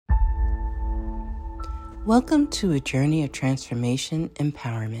Welcome to a journey of transformation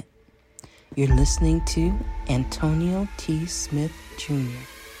empowerment. You're listening to Antonio T. Smith Jr.,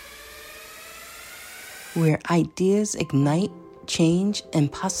 where ideas ignite, change,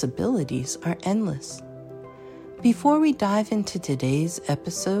 and possibilities are endless. Before we dive into today's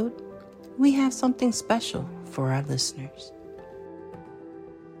episode, we have something special for our listeners.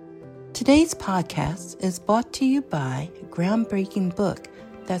 Today's podcast is brought to you by a groundbreaking book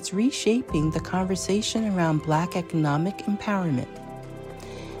that's reshaping the conversation around Black economic empowerment.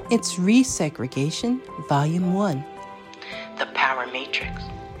 It's Resegregation, Volume 1, The Power Matrix,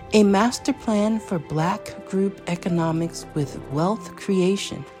 a master plan for Black group economics with wealth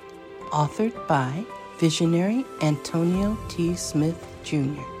creation, authored by visionary Antonio T. Smith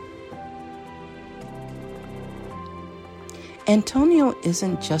Jr. Antonio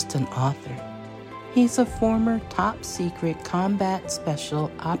isn't just an author. He's a former top-secret combat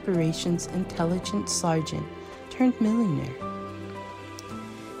special operations intelligence sergeant turned millionaire.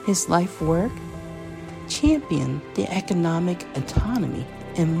 His life work championed the economic autonomy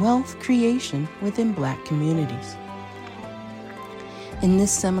and wealth creation within Black communities. In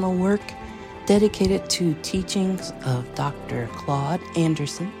this seminal work, dedicated to teachings of Dr. Claude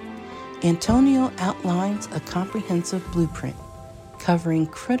Anderson, Antonio outlines a comprehensive blueprint covering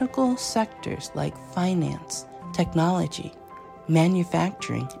critical sectors like finance, technology,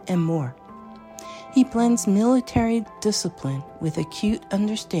 manufacturing, and more. He blends military discipline with acute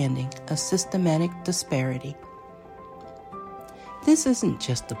understanding of systematic disparity. This isn't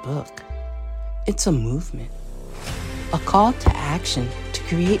just a book. It's a movement, a call to action to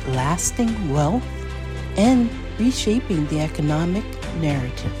create lasting wealth and reshaping the economic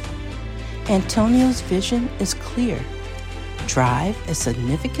narrative. Antonio's vision is clear. Drive a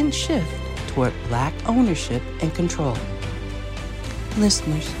significant shift toward Black ownership and control.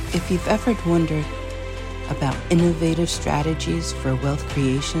 Listeners, if you've ever wondered about innovative strategies for wealth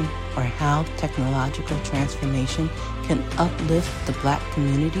creation or how technological transformation can uplift the Black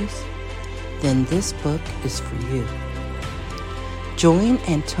communities, then this book is for you. Join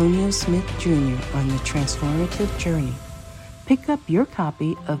Antonio Smith Jr. on the transformative journey. Pick up your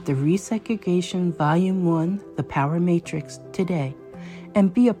copy of the Resegregation Volume 1, The Power Matrix, today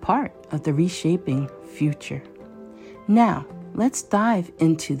and be a part of the reshaping future. Now, let's dive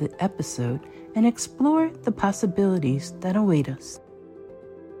into the episode and explore the possibilities that await us.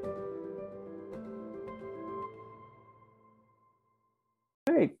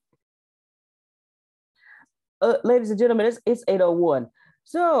 All right. Ladies and gentlemen, it's 8:01.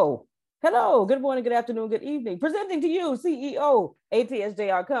 So, hello, good morning, good afternoon, good evening. Presenting to you, CEO, ATS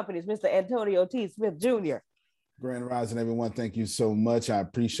Companies, Mr. Antonio T. Smith Jr. Grand Rising, everyone. Thank you so much. I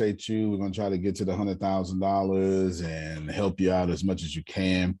appreciate you. We're going to try to get to the $100,000 and help you out as much as you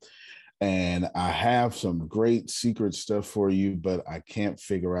can. And I have some great secret stuff for you, but I can't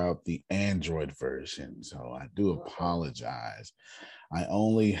figure out the Android version. So I do apologize. I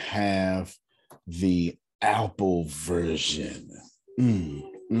only have the Apple version.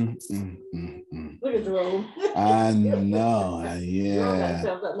 Look at Jerome. I know. Yeah.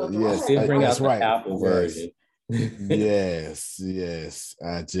 Yes. Bring That's out right. the Apple version. Yes.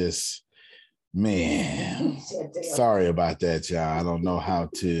 I just, man, sorry about that, y'all. I don't know how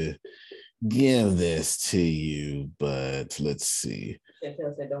to give this to you, but let's see.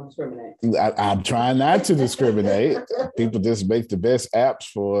 Chantel said don't discriminate. I'm trying not to discriminate. People just make the best apps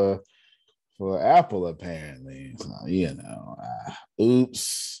for Apple, apparently. So,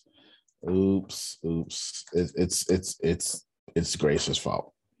 oops. It's Grace's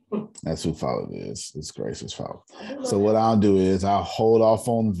fault. That's whose fault it is. It's Grace's fault. So what I'll do is I'll hold off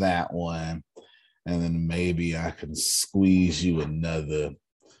on that one, and then maybe I can squeeze you another.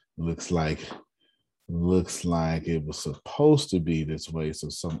 Looks like it was supposed to be this way, so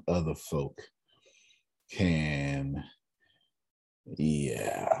some other folk can.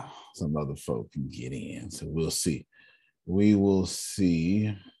 Yeah, some other folk can get in. So we'll see. We will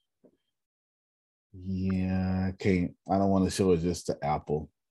see. Yeah, I don't want to show it just to Apple,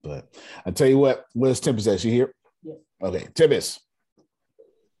 but I tell you what, where's Tempest at? She here? Yes. Okay, Tempest.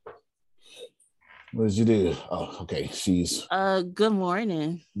 What did you do? Oh, okay. She's Good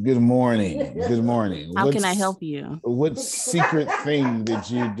morning. Good morning. Good morning. How can I help you? What secret thing did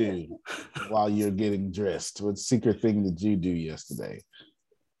you do while you're getting dressed? What secret thing did you do yesterday?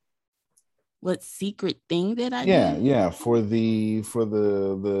 What secret thing did I do? Yeah. For the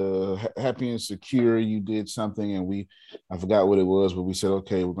happy and secure, you did something, and I forgot what it was, but we said,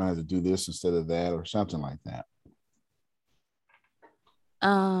 okay, we're gonna have to do this instead of that, or something like that.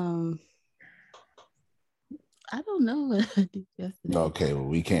 I don't know what I did yesterday. Okay, well,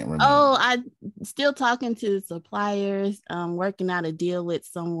 we can't remember. Oh, I still talking to suppliers, working out a deal with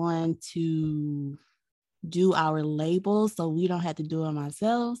someone to do our labels so we don't have to do it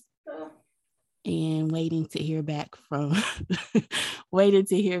ourselves. And waiting to hear back from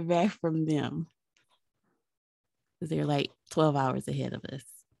them. Because they're like 12 hours ahead of us.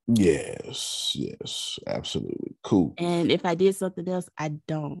 Yes, absolutely. Cool. And if I did something else, I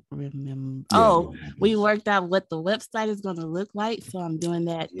don't remember. Yeah, we worked out what the website is going to look like. So I'm doing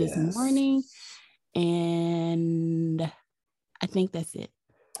that this morning. And I think that's it.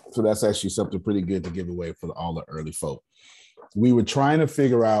 So that's actually something pretty good to give away for all the early folk. We were trying to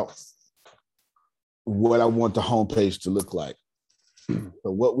figure out what I want the homepage to look like. So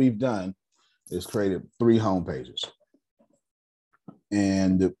what we've done is created 3 homepages.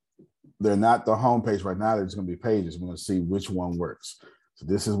 And they're not the homepage right now. There's going to be pages. We're going to see which one works. So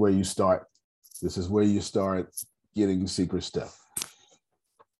this is where you start. This is where you start getting secret stuff.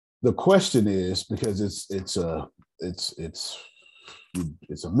 The question is, because it's a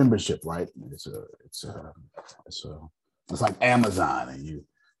membership, right? It's like Amazon, and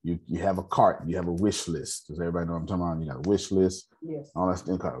you have a cart, you have a wish list. Does everybody know what I'm talking about? You got a wish list. Yes. All that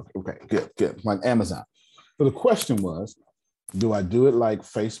stuff. Okay, good. Like Amazon. So the question was, do I do it like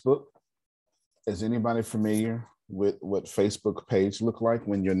Facebook? Is anybody familiar with what Facebook page look like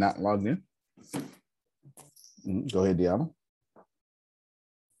when you're not logged in? Go ahead, Deanna.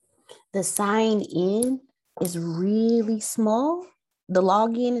 The sign in is really small. The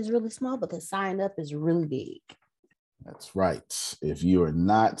login is really small, but the sign up is really big. That's right. If you are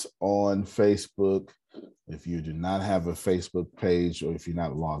not on Facebook, if you do not have a Facebook page, or if you're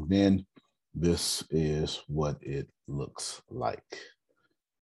not logged in, this is what it looks like.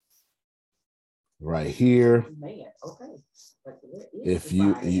 Right here. Man, okay. If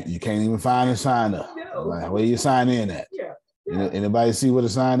you can't even find a sign up. Like, where you sign in at? Yeah. Anybody see where to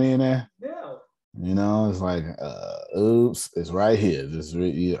sign in at? No. You know, it's like, oops, it's right here.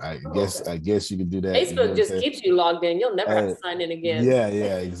 I guess you can do that. Facebook just keeps you logged in. You'll never have to sign in again. Yeah,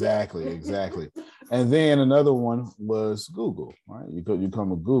 exactly. And then another one was Google, right? You come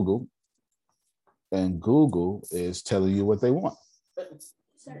with Google, and Google is telling you what they want.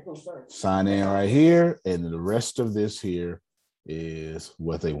 Sign in right here, and the rest of this here is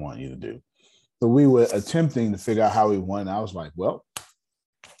what they want you to do. So we were attempting to figure out how we won. I was like, well,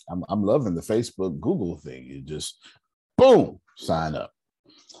 I'm loving the Facebook Google thing. You just boom, sign up.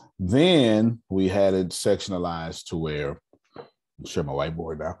 Then we had it sectionalized to where, I'll share my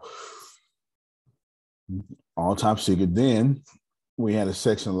whiteboard now. All top secret. Then we had it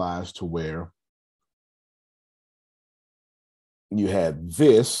sectionalized to where you had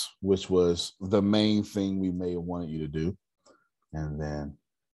this, which was the main thing we may have wanted you to do. And then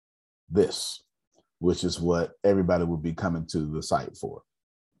this, which is what everybody would be coming to the site for.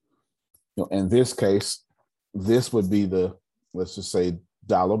 You know, in this case, this would be the, let's just say,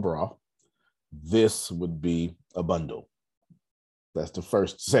 dollar bra. This would be a bundle. That's the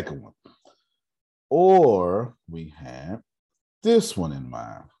second one. Or we had this one in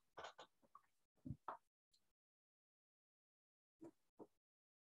mind.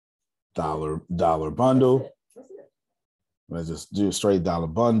 Dollar bundle. Let's just do a straight dollar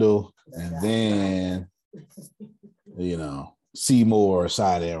bundle, and then, you know, see more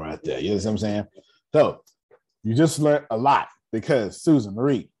side there right there. You know what I'm saying? So you just learned a lot, because Susan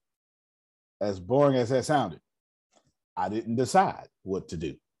Marie, as boring as that sounded, I didn't decide what to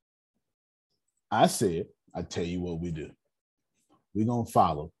do. I said, I tell you what we do. We're going to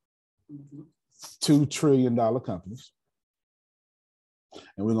follow $2 trillion companies,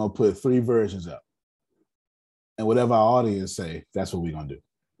 and we're going to put 3 versions up. And whatever our audience say, that's what we're going to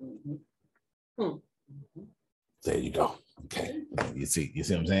do. There you go. Okay. You see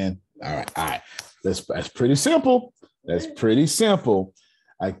what I'm saying? All right. That's pretty simple. That's pretty simple.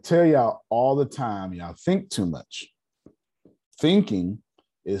 I tell y'all all the time, y'all think too much. Thinking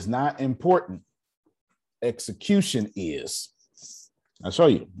is not important. Execution is. I'll show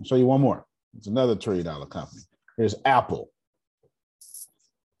you one more. It's another $1 trillion company. Here's Apple.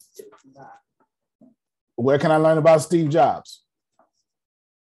 Where can I learn about Steve Jobs?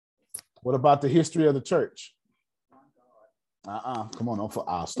 What about the history of the church? Come on,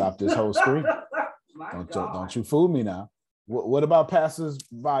 I'll stop this whole screen. Don't you fool me now. What about Pastor's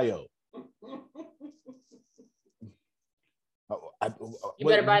bio? You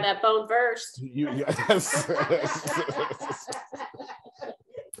better buy that phone first.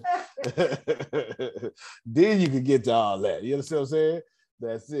 Then you can get to all that. You understand what I'm saying?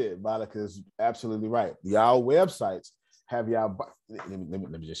 That's it. Monica's absolutely right. Y'all websites have y'all. Let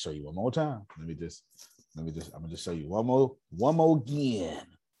me just show you one more time. Let me just I'm gonna just show you one more again.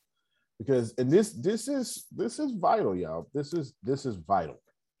 Because and this is vital, y'all. This is vital.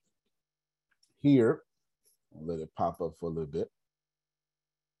 Here, I'll let it pop up for a little bit.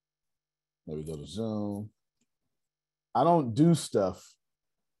 There we go to Zoom. I don't do stuff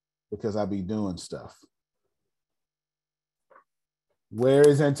because I be doing stuff. Where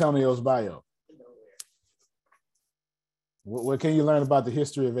is Antonio's bio? Where can you learn about the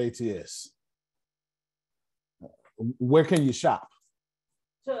history of ATS? Where can you shop?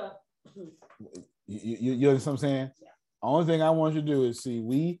 You understand what I'm saying? Yeah. Only thing I want you to do is see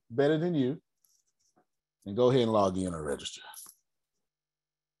We Better Than You and go ahead and log in or register.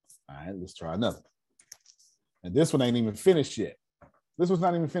 All right, let's try another. And this one ain't even finished yet. This one's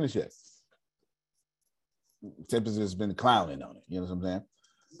not even finished yet. Tempest has been clowning on it. You know what I'm saying?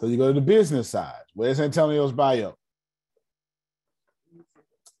 So you go to the business side. Where's Antonio's bio?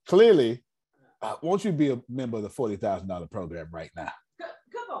 Clearly, won't you be a member of the $40,000 program right now?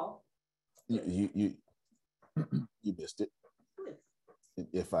 Come on. You missed it.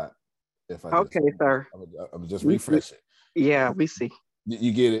 If I okay, sir. I'm just refresh it. Yeah, we see.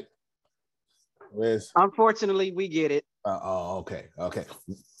 You get it. Where's? Unfortunately, we get it. Okay.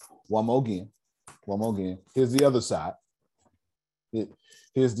 One more again. Here's the other side.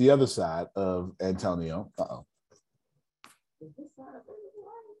 Here's the other side of Antonio.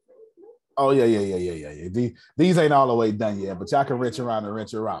 Oh yeah. These ain't all the way done yet, but y'all can wrench around and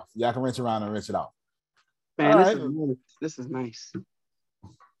wrench it off. Y'all can wrench around and wrench it off. Man, this is nice.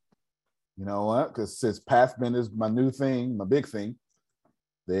 You know what? Because since Pathbender is my new thing, my big thing,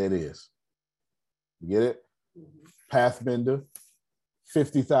 there it is. You get it? Pathbender,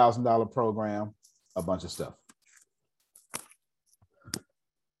 $50,000 program, a bunch of stuff.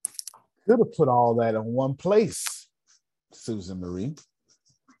 Could have put all that in one place, Susan Marie,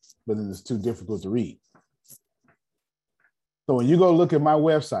 but then it's too difficult to read. So when you go look at my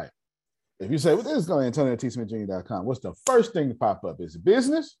website, if you say, well, this is going to AntonioTSmithJr.com, what's the first thing to pop up? Is it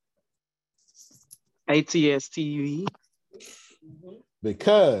business? ATS TV.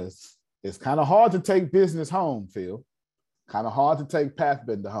 Because it's kind of hard to take business home, Phil. Kind of hard to take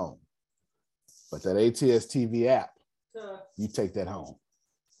Pathbender home. But that ATS TV app, you take that home.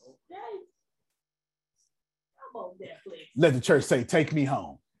 Okay. Come on, Netflix. Let the church say, take me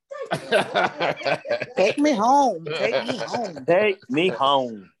home. Take me home. Take me home. Take me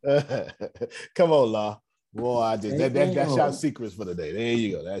home. Come on, Law. Boy, that's y'all secrets for the day. There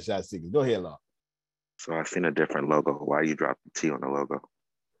you go. That's y'all secrets. Go ahead, Law. So I've seen a different logo. Why you dropped the T on the logo?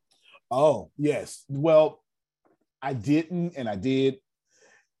 Oh, yes. Well, I didn't, and I did.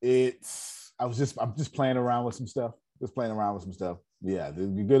 I'm just playing around with some stuff. Yeah,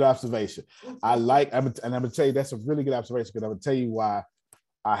 good observation. I'm gonna tell you that's a really good observation because I'm gonna tell you why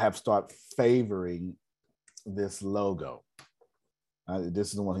I have started favoring this logo. This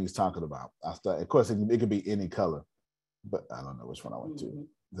is the one he's talking about. Of course, it could be any color, but I don't know which one I went to.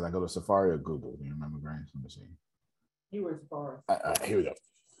 Did I go to Safari or Google? Do you remember, Grace? Let me see. You were Safari. Here we go.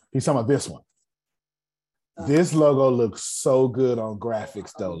 He's talking about this one. This logo looks so good on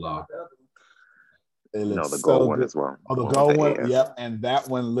graphics, though, Law. It looks the gold one as well. Oh, the gold one? Yep. And that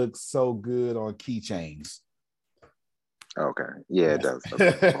one looks so good on keychains. Okay. Yeah, it does.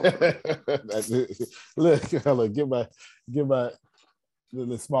 Look, get my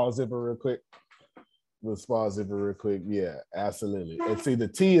the small zipper real quick. Yeah, absolutely. And see, the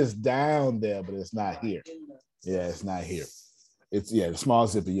T is down there, but it's not here. Yeah, it's not here. The small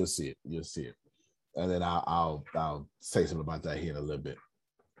zipper. You'll see it. And then I'll say something about that here in a little bit.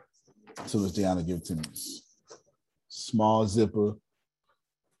 As soon as Deanna give it to me. Small zipper.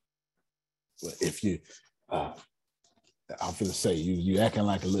 But if you, I'm gonna say you acting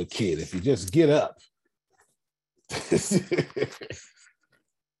like a little kid. If you just get up.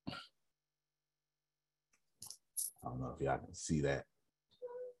 I don't know if y'all can see that.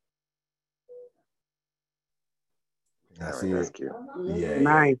 I see it. Yeah.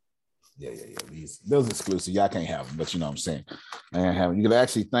 Nice. Yeah. Those exclusive. Y'all can't have them, but you know what I'm saying. You can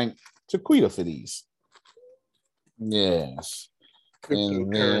actually thank Chiquita for these. Yes.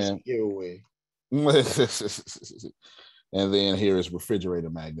 And then giveaway. And then here is refrigerator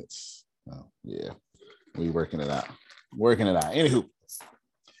magnets. Oh, yeah. We working it out. Anywho,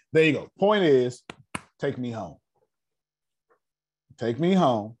 there you go. Point is, take me home.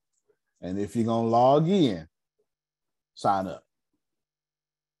 And if you're gonna log in, sign up.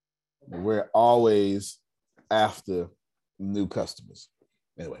 We're always after new customers.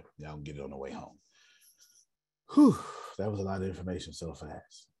 Anyway, y'all can get it on the way home. Whew, that was a lot of information so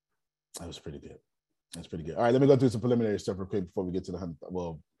fast. That was pretty good. All right, let me go through some preliminary stuff real quick before we get to the 100.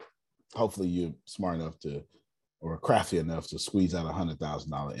 Well, hopefully you're smart enough to, or crafty enough to squeeze out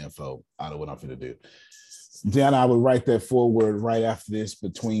 $100,000 info out of what I'm going to do. Then I would write that forward right after this,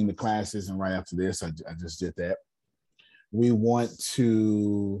 between the classes, and right after this, I just did that. We want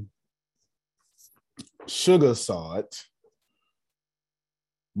to sugar saw it.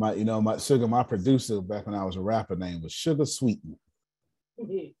 My producer back when I was a rapper name was Sugar Sweeten.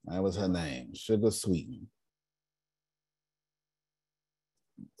 That was her name, Sugar Sweeten.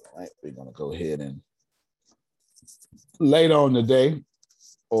 All right, we're gonna go ahead and later on today,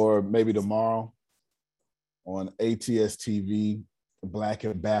 or maybe tomorrow, on ATS TV, Black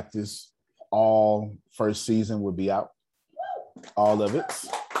and Baptist, all first season will be out. All of it.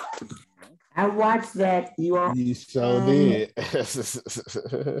 I watched that. You sure did.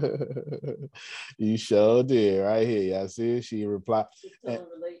 You sure did. Right here. Y'all see it? She replied.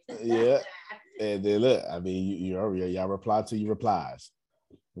 Yeah. And then look, I mean, y'all reply to your replies.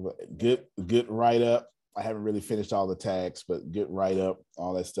 Good write up. I haven't really finished all the tags, but good write up,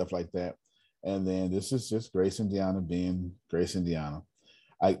 all that stuff like that. And then this is just Grace and Deanna being Grace and Deanna.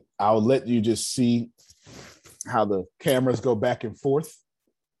 I'll let you just see how the cameras go back and forth.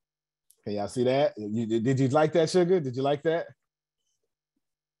 Can y'all see that? Did you like that, Sugar? Did you like that?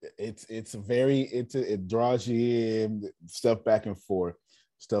 It draws you in, stuff back and forth.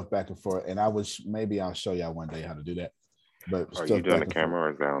 And I'll show y'all one day how to do that. But are you doing the camera or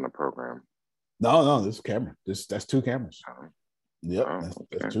is that on the program? No, this camera. That's two cameras. Yep,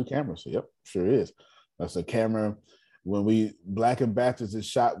 that's two cameras. Yep, sure is. That's a camera. When Black and Baptist is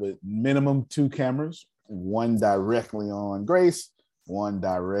shot with minimum two cameras, one directly on Grace, one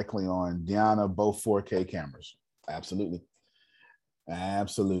directly on Deanna, both 4K cameras. Absolutely. And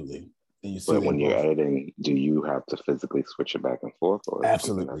you see, but when you're editing, do you have to physically switch it back and forth? Or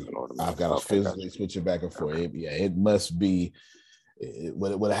absolutely. I've got to physically switch it back and forth. Okay. It must be.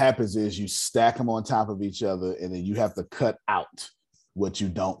 What happens is you stack them on top of each other, and then you have to cut out what you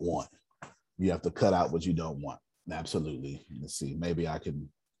don't want. Absolutely. Let's see. Maybe I can.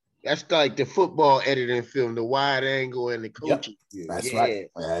 That's like the football editing film, the wide angle and the coaching. Yep. That's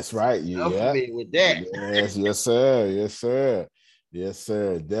right. I'm familiar with that. Yes,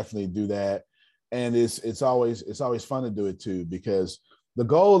 sir. Definitely do that. And it's always fun to do it too, because the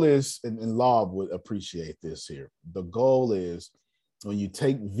goal is, and Lob would appreciate this here. The goal is, when you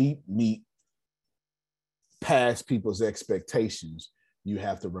take meat past people's expectations, you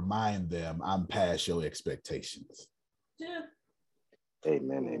have to remind them, I'm past your expectations. Yeah.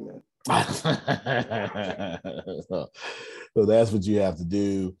 Amen. So that's what you have to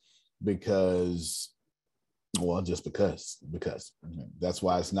do, because that's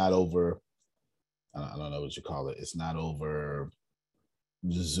why it's not over. I don't know what you call it. It's not over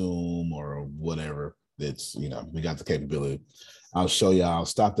Zoom or whatever. It's, we got the capability. I'll show you. I'll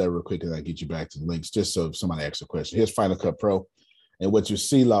stop that real quick and I'll get you back to the links, just so if somebody asks a question. Here's Final Cut Pro. And what you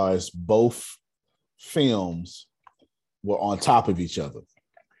see, Law, is both films were on top of each other.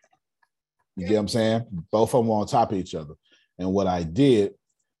 You get what I'm saying? Both of them were on top of each other. And what I did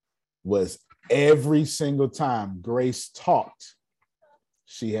was, every single time Grace talked,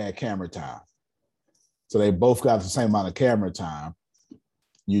 she had camera time. So they both got the same amount of camera time.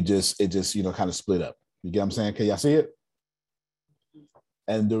 It just kind of split up. You get what I'm saying? Can y'all see it?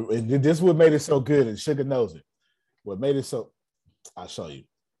 And this is what made it so good, and Sugar knows it. What made it so, I'll show you.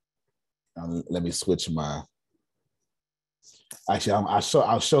 Let me switch my. Actually,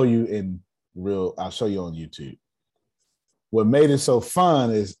 I'll show you in real. I'll show you on YouTube. What made it so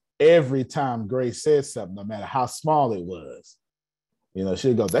fun is, every time Grace said something, no matter how small it was,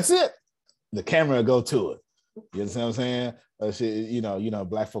 she'd go, "That's it." The camera would go to it. You understand what I'm saying?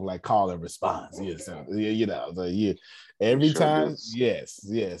 Black folk like call and response. Every time,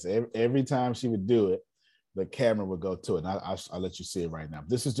 yes. Every time she would do it, the camera would go to it. And I'll let you see it right now.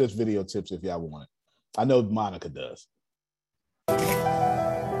 This is just video tips if y'all want it. I know Monica does.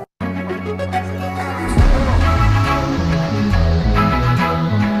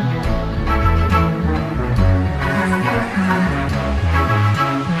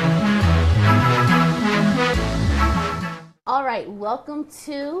 All right, welcome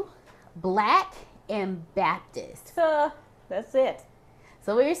to Black and Baptist. That's it.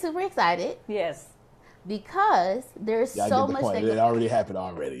 So we're super excited. Yes. Because there's so much point. It already happened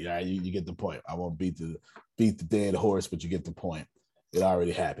already. All right, you get the point. I won't beat the dead horse, but you get the point. It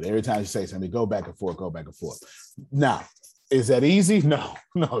already happened. Every time you say something, go back and forth. Now, is that easy? No,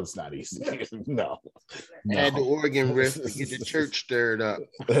 it's not easy. No. Add the organ riff to get the church stirred up.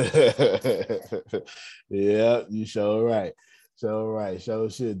 Yeah, you sure right. Sure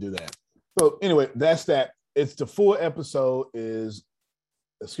should do that. So anyway, that's that. It's the full episode is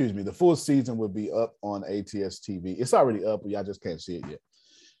the full season will be up on ATS TV. It's already up, but y'all just can't see it yet.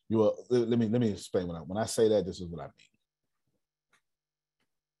 You will. Let me explain when I say that. This is what I mean.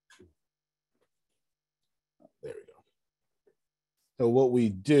 There we go. So what we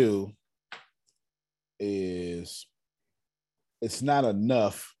do is, it's not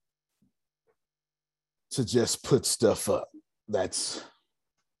enough to just put stuff up. That's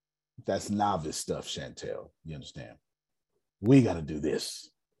novice stuff, Chantel. You understand? We got to do this.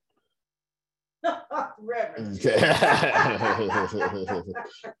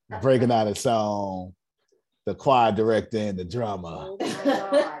 Breaking out a song, the choir director and the drummer.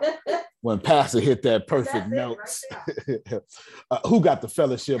 When Pastor hit that perfect notes. Who got the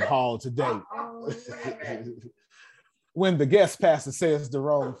fellowship hall today? When the guest pastor says the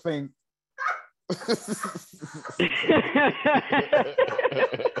wrong thing.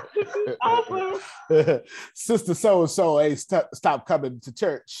 Sister so-and-so ain't stop coming to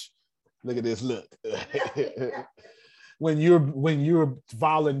church. Look at this look. when you're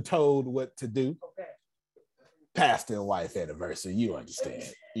voluntold what to do. Pastor and wife anniversary, you understand.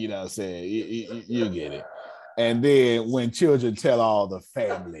 You know what I'm saying? You get it. And then when children tell all the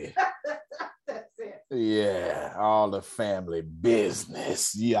family. Yeah, all the family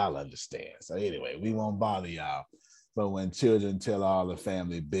business. Y'all understand. So anyway, we won't bother y'all. But when children tell all the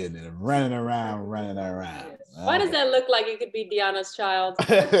family business, running around. Why does that look like it could be Deanna's child?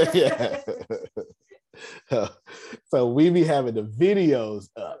 Yeah. So we be having the videos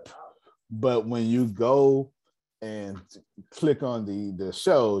up. But when you go and click on the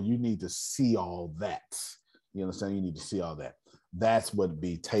show, you need to see all that. You understand? You need to see all that. That's what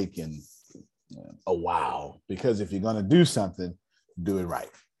be taking a while, because if you're going to do something, do it right.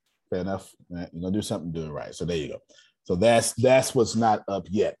 Fair enough. Right? You're going to do something, do it right. So there you go. So that's what's not up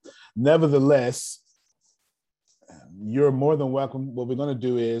yet. Nevertheless, you're more than welcome. What we're going to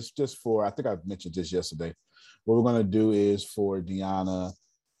do is I think I mentioned this yesterday. What we're going to do is for Deanna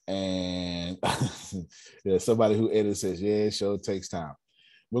and yeah, somebody who edits says, yeah, it sure takes time.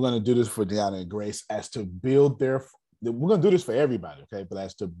 We're going to do this for Deanna and Grace as to build we're going to do this for everybody, okay? But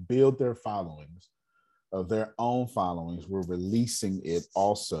as to build their followings, of their own followings, we're releasing it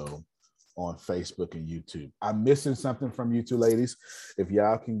also on Facebook and YouTube. I'm missing something from you two ladies. If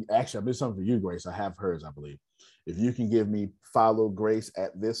y'all can, actually, I missed something for you, Grace. I have hers, I believe. If you can give me follow Grace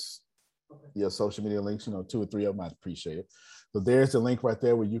at this, your social media links, 2 or 3 of them, I'd appreciate it. So there's the link right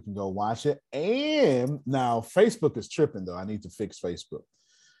there where you can go watch it. And now Facebook is tripping, though. I need to fix Facebook.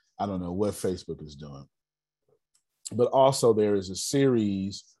 I don't know what Facebook is doing. But also there is a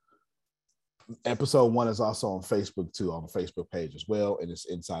series. Episode 1 is also on Facebook too, on the Facebook page as well. And it's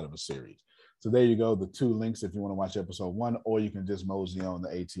inside of a series. So there you go. The 2 links if you want to watch episode 1, or you can just mosey on the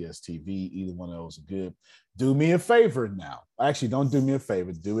ATS TV. Either one of those are good. Do me a favor now. Actually, don't do me a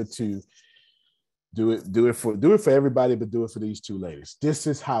favor. Do it for everybody, but do it for these 2 ladies. This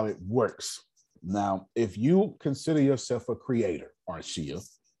is how it works. Now, if you consider yourself a creator, Arshia,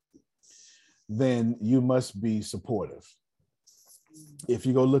 then you must be supportive. If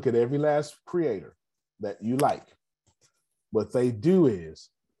you go look at every last creator that you like, what they do is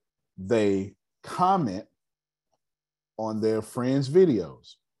they comment on their friends'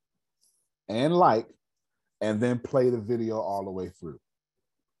 videos and then play the video all the way through.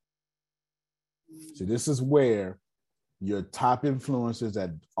 So this is where your top influencers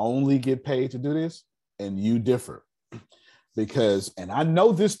that only get paid to do this and you differ. Because, and I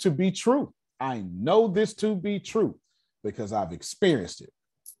know this to be true. I know this to be true because I've experienced it.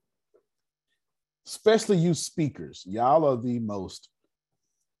 Especially you speakers. Y'all are the most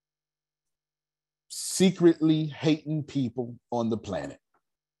secretly hating people on the planet.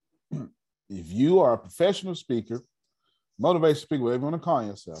 If you are a professional speaker, motivational speaker, whatever you want to call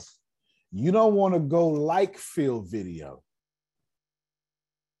yourself, you don't want to go like Phil video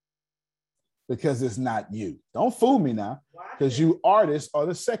because it's not you. Don't fool me now, because you artists are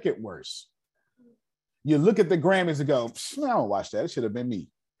the second worst. You look at the Grammys and go, I don't watch that. It should have been me.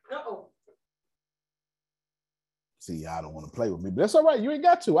 Uh-oh. See, I don't want to play with me, but that's all right. You ain't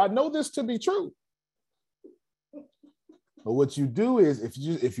got to. I know this to be true. But what you do is,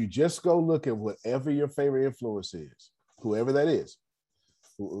 if you just go look at whatever your favorite influence is, whoever that is,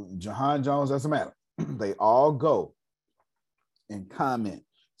 Jahan Jones, doesn't matter. They all go and comment.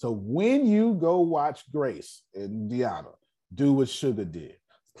 So when you go watch Grace and Deanna, do what Sugar did.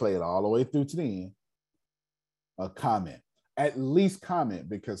 Play it all the way through to the end. A comment. At least comment,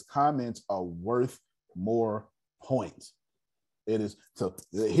 because comments are worth more points. It is. So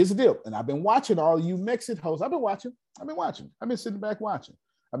here's the deal. And I've been watching all you Mexican hosts. I've been watching. I've been sitting back watching.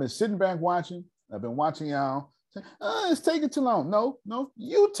 I've been watching y'all It's taking too long. No,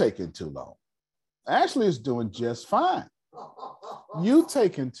 you taking too long. Ashley is doing just fine. You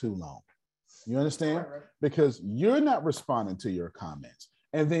taking too long. You understand? Because you're not responding to your comments.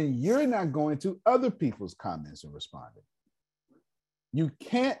 And then you're not going to other people's comments and responding. You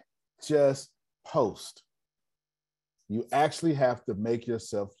can't just post. You actually have to make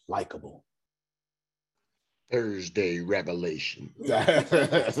yourself likable. Thursday revelation.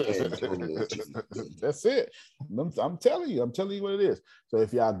 That's it. I'm telling you what it is. So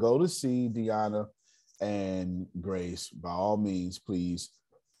if y'all go to see Deanna and Grace, by all means, please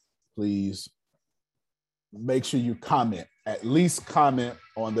make sure you comment. At least comment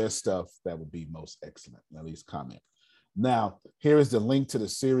on their stuff. That would be most excellent. At least comment. Now, here is the link to the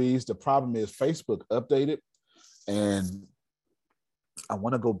series. The problem is Facebook updated, and I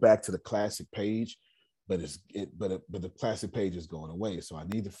want to go back to the classic page, but the classic page is going away. So I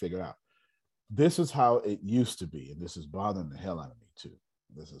need to figure out. This is how it used to be, and this is bothering the hell out of me too.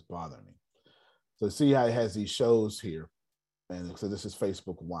 This is bothering me. So see how it has these shows here, and so this is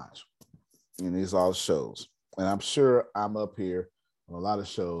Facebook Watch, and these all shows. And I'm sure I'm up here on a lot of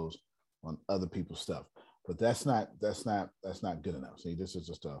shows on other people's stuff, but that's not good enough. See, this is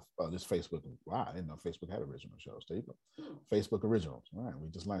just this Facebook. Wow, I didn't know Facebook had original shows. There you go, Facebook originals. All right, we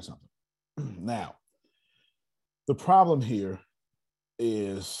just learned something. Now, the problem here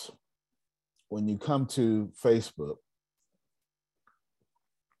is when you come to Facebook.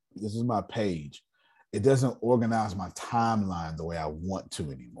 This is my page. It doesn't organize my timeline the way I want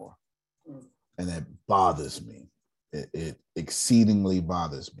to anymore. And it bothers me. It exceedingly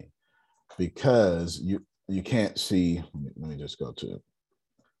bothers me because you can't see. Let me just go to it.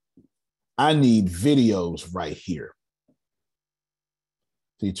 I need videos right here.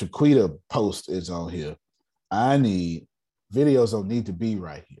 The Chiquita post is on here. I need videos don't need to be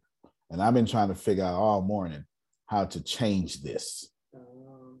right here. And I've been trying to figure out all morning how to change this.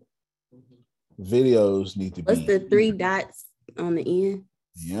 Videos need to be. What's the 3 dots on the end?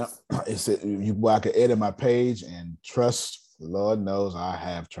 Yep. I can edit my page, and trust the Lord knows I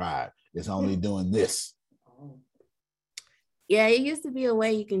have tried. It's only doing this. Yeah, it used to be a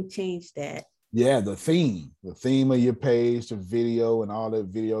way you can change that. Yeah, the theme of your page, the video, and all that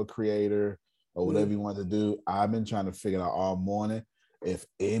video creator or whatever you want to do. I've been trying to figure it out all morning. If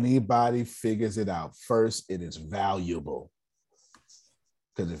anybody figures it out first, it is valuable.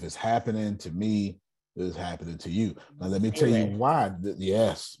 Because if it's happening to me, it's happening to you. Now, let me tell you why.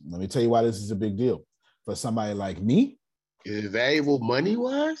 Yes, let me tell you why this is a big deal. For somebody like me. Is it valuable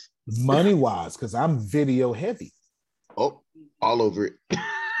money-wise? Money-wise, because I'm video heavy. Oh, all over it.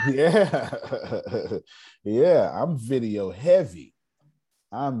 Yeah. Yeah, I'm video heavy.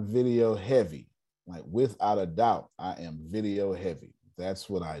 Like, without a doubt, I am video heavy. That's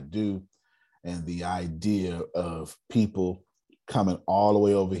what I do. And the idea of people coming all the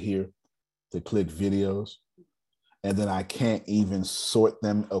way over here to click videos, and then I can't even sort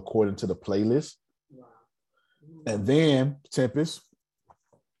them according to the playlist. And then Tempest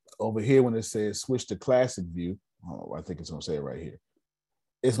over here, when it says switch to classic view, I think it's gonna say it right here.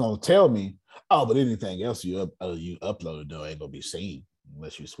 It's gonna tell me, oh, but anything else you uploaded though ain't gonna be seen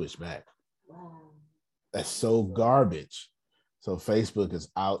unless you switch back. Wow. That's so garbage. So Facebook is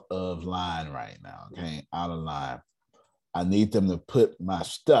out of line right now. Okay, out of line. I need them to put my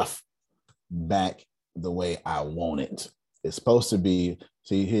stuff back the way I want it. It's supposed to be,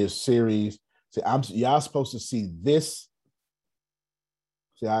 see, here's series. See, y'all supposed to see this.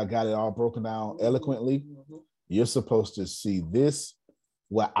 See, I got it all broken down eloquently. You're supposed to see this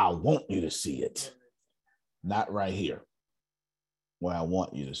where I want you to see it, not right here where I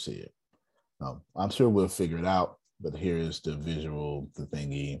want you to see it. I'm sure we'll figure it out, but here is the visual, the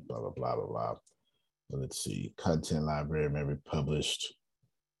thingy, blah, blah, blah, blah, blah. Let's see, content library, maybe published.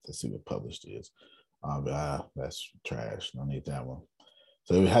 Let's see what published is. That's trash. Don't need that one.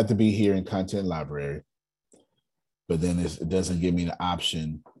 So it would have to be here in content library, but then it doesn't give me the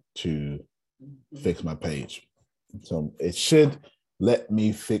option to fix my page. So it should let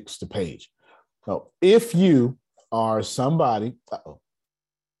me fix the page. So if you are somebody, I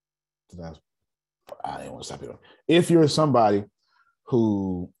didn't want to stop you. If you're somebody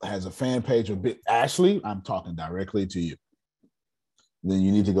who has a fan page or bit, Ashley, I'm talking directly to you. Then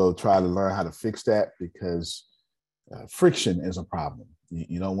you need to go try to learn how to fix that, because friction is a problem.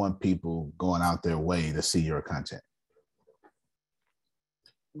 You don't want people going out their way to see your content.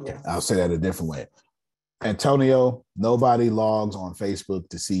 Yes. I'll say that a different way. Antonio, nobody logs on Facebook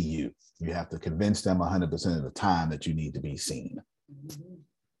to see you. You have to convince them 100% of the time that you need to be seen.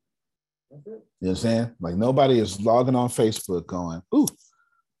 You know what I'm saying? Like, nobody is logging on Facebook going, ooh,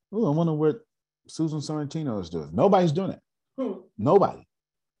 I wonder what Susan Sorrentino is doing. Nobody's doing it. Nobody.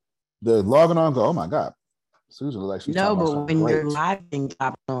 They're logging on and go, oh my God. Susan looks like she's talking about but something when great. your live thing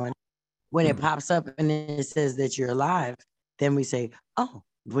pops on, when it pops up and it says that you're live, then we say, oh,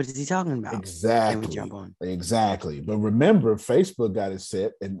 what is he talking about? Exactly. Then we jump on. Exactly. But remember, Facebook got it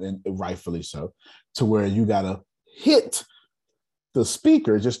set, and rightfully so, to where you got to hit the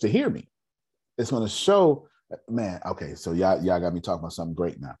speaker just to hear me. It's going to show, man, okay, so y'all got me talking about something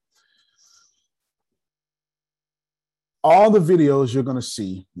great now. All the videos you're going to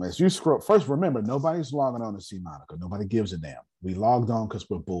see, as you scroll, first remember, nobody's logging on to see Monica. Nobody gives a damn. We logged on because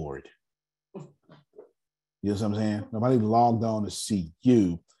we're bored. You know what I'm saying? Nobody logged on to see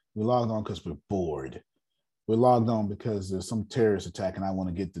you. We logged on because we're bored. We're logged on because there's some terrorist attack and I want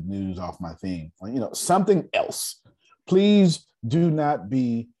to get the news off my thing. Or, something else. Please do not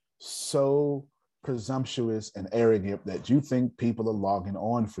be so presumptuous and arrogant that you think people are logging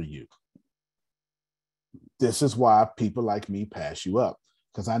on for you. This is why people like me pass you up,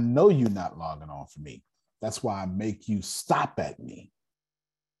 because I know you're not logging on for me. That's why I make you stop at me.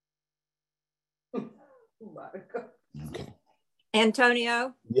 Okay.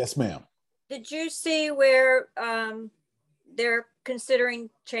 Antonio? Yes, ma'am. Did you see where they're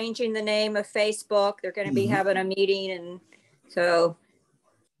considering changing the name of Facebook? They're going to be having a meeting, and so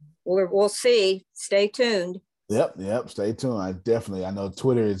we'll see. Stay tuned. Yep. Stay tuned. I know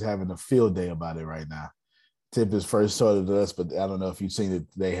Twitter is having a field day about it right now. Tempest first started us, but I don't know if you've seen it.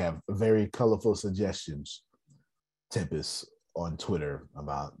 They have very colorful suggestions, Tempest, on Twitter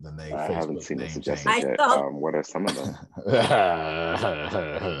about the name. I Facebook haven't seen the name suggestions change. yet. What are some of them?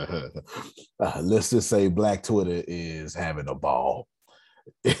 Let's just say Black Twitter is having a ball.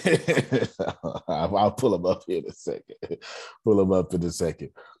 I'll pull them up here in a second. Pull them up in a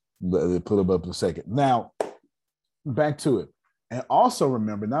second. Now, back to it. And also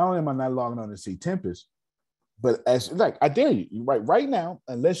remember, not only am I not logging on to see Tempest, but I dare you, right now,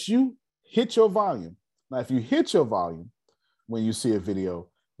 unless you hit your volume. Now, if you hit your volume when you see a video,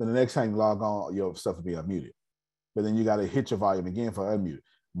 then the next time you log on, your stuff will be unmuted. But then you got to hit your volume again for unmute.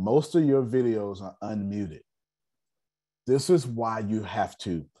 Most of your videos are unmuted. This is why you have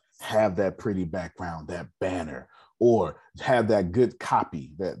to have that pretty background, that banner, or have that good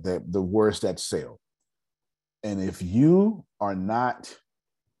copy, that the words that sell. And if you are not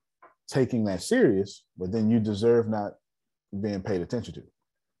taking that serious, but then you deserve not being paid attention to.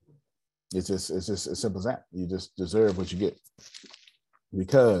 It's just as simple as that. You just deserve what you get,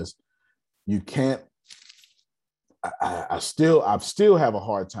 because you can't. I still have a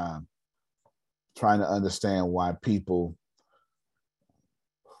hard time trying to understand why people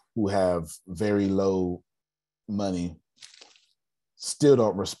who have very low money still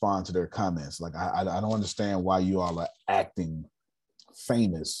don't respond to their comments. Like I don't understand why you all are acting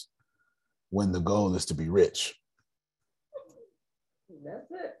famous when the goal is to be rich. That's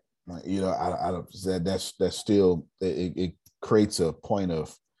it. I don't. That's still it creates a point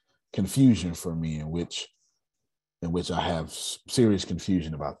of confusion for me in which I have serious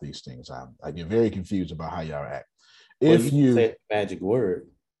confusion about these things. I get very confused about how y'all act. If you said magic word,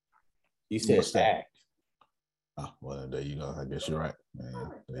 you said act. Oh, well, there you go. I guess you're right.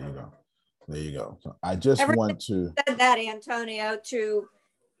 Man, there you go. So I just want to said that, Antonio, to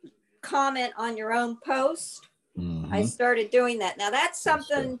comment on your own post. I started doing that. Now that's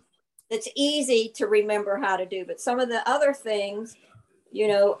something that's easy to remember how to do, but some of the other things,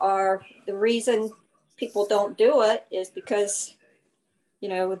 are the reason people don't do it is because,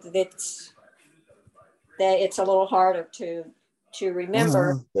 it's a little harder to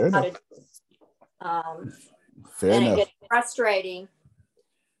remember how to do it. Fair enough. It gets frustrating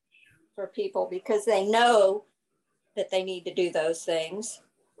for people because they know that they need to do those things.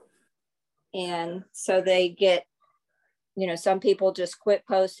 And so they get, some people just quit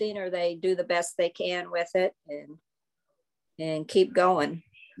posting, or they do the best they can with it and keep going.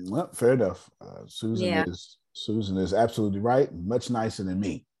 Well, fair enough. Susan is absolutely right. Much nicer than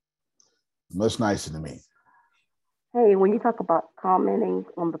me. Hey, when you talk about commenting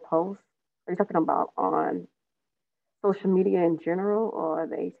on the post, are you talking about on social media in general or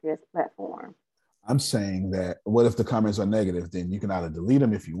the ATS platform? I'm saying that what if the comments are negative? Then you can either delete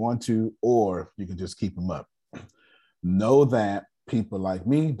them if you want to, or you can just keep them up. Know that people like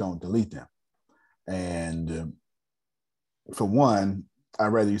me don't delete them. And for one, I'd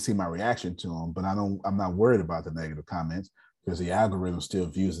rather you see my reaction to them, but I'm not worried about the negative comments because the algorithm still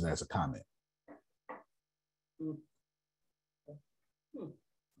views it as a comment.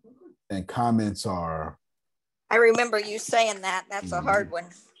 And comments are. I remember you saying that. That's a hard one.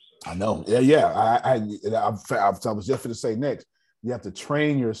 I know. Yeah. I was just going to say next. You have to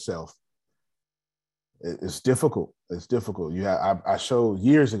train yourself It's difficult. It's difficult. I showed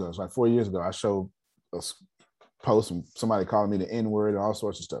years ago, it's like 4 years ago, I showed a post and somebody calling me the N-word and all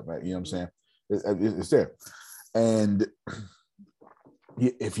sorts of stuff, right? You know what I'm saying? It's there. And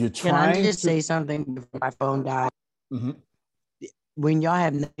if you're trying Can I just say something before my phone died? Mm-hmm. When y'all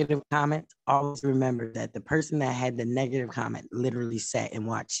have negative comments, always remember that the person that had the negative comment literally sat and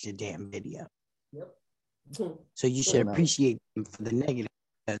watched your damn video. Yep. So you should appreciate them for the negative.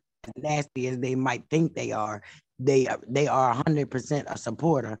 As nasty as they might think they are 100% a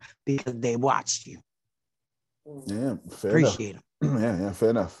supporter because they watched you. Yeah, fair appreciate enough. Yeah,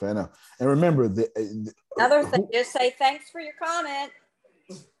 fair enough. And remember, Another thing, just say thanks for your comment.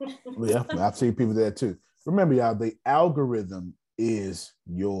 Yeah, I've seen people there too. Remember, y'all, the algorithm is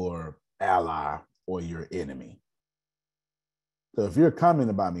your ally or your enemy. So if you're commenting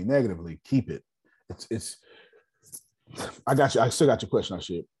about me negatively, keep it. It's. I got you. I still got your question,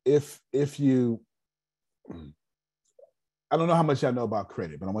 Ashib. If you, I don't know how much y'all know about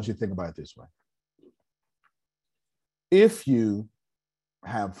credit, but I want you to think about it this way. If you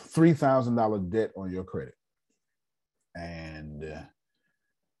have $3,000 debt on your credit and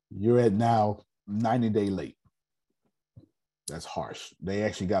you're at now 90-day late, that's harsh. They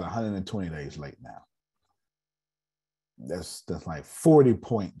actually got 120 days late now. That's like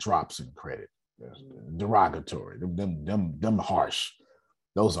 40-point drops in credit. That's derogatory. Them harsh.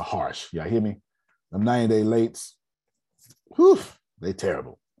 Those are harsh. Y'all hear me? Them 90-day lates, whew, they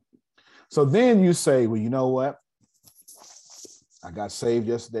terrible. So then you say, well, you know what? I got saved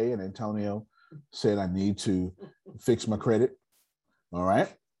yesterday and Antonio said I need to fix my credit. All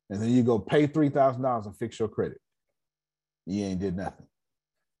right. And then you go pay $3,000 and fix your credit. You ain't did nothing.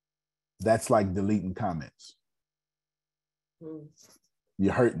 That's like deleting comments.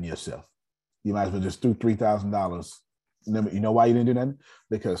 You're hurting yourself. You might as well just threw $3,000. You know why you didn't do nothing?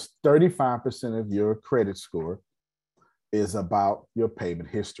 Because 35% of your credit score is about your payment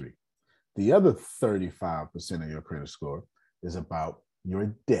history. The other 35% of your credit score is about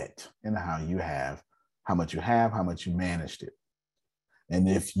your debt and how much you managed it. And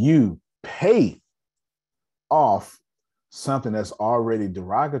if you pay off something that's already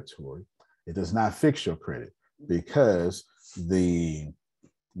derogatory, it does not fix your credit because the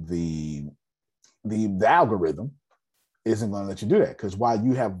algorithm isn't going to let you do that. Because while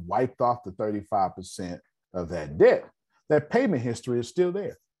you have wiped off the 35% of that debt, that payment history is still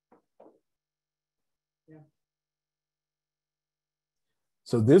there.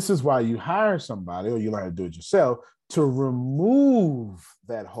 So this is why you hire somebody, or you learn to do it yourself, to remove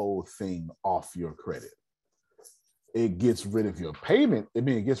that whole thing off your credit. It gets rid of your payment. I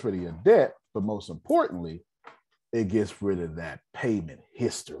mean, it gets rid of your debt, but most importantly, it gets rid of that payment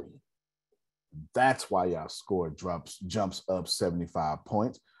history. That's why y'all score jumps up 75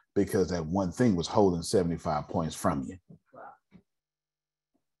 points, because that one thing was holding 75 points from you.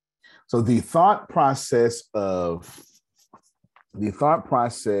 So the thought process of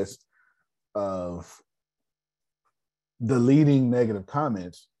deleting negative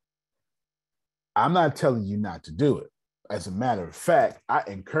comments, I'm not telling you not to do it. As a matter of fact, I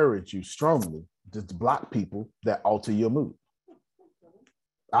encourage you strongly to block people that alter your mood.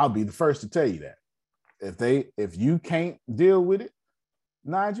 I'll be the first to tell you that. If you can't deal with it,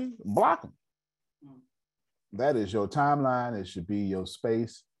 Najee, block them. That is your timeline. It should be your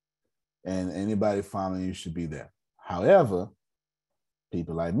space, and anybody following you should be there. However,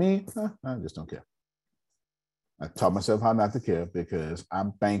 people like me, I just don't care. I taught myself how not to care because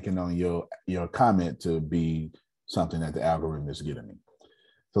I'm banking on your comment to be something that the algorithm is giving me.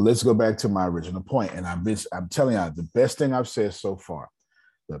 So let's go back to my original point. And I'm telling you, the best thing I've said so far,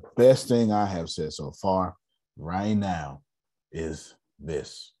 the best thing I have said so far right now is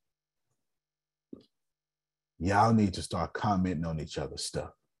this. Y'all need to start commenting on each other's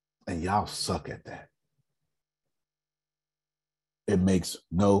stuff. And y'all suck at that. It makes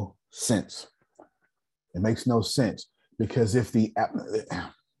no sense. It makes no sense because if the app,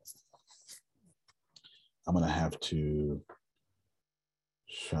 I'm going to have to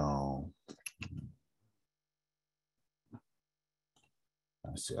show.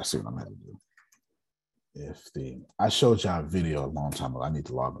 I see what I'm going to do. I showed y'all a video a long time ago. I need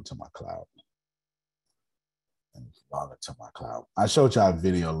to log into my cloud. I showed y'all a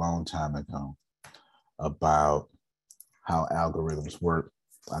video a long time ago about how algorithms work.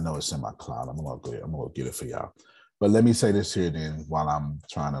 I know it's in my cloud. I'm gonna go get it for y'all. But let me say this here then while I'm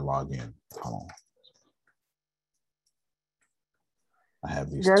trying to log in. Hold on. I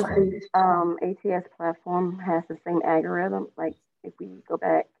have these. Does the ATS platform has the same algorithm? Like if we go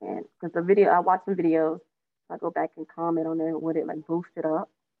back and because I watch some videos, I go back and comment on there, would it like boost it up?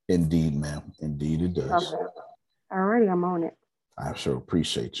 Indeed, ma'am. Indeed, it does. Okay. Alrighty, I'm on it. I sure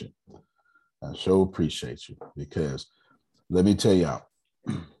appreciate you. I sure appreciate you because let me tell y'all,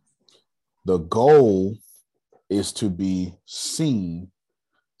 the goal is to be seen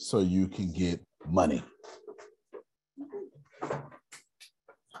so you can get money.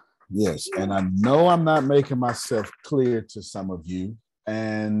 Yes, and I know I'm not making myself clear to some of you,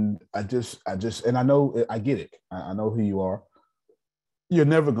 and I know I get it. I know who you are. You're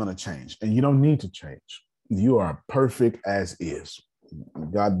never going to change, and you don't need to change. You are perfect as is.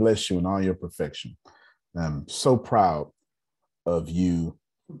 God bless you in all your perfection. I'm so proud of you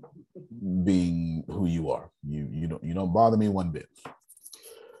being who you are. You don't bother me one bit.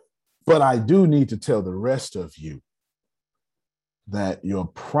 But I do need to tell the rest of you that your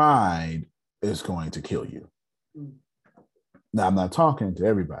pride is going to kill you. Now, I'm not talking to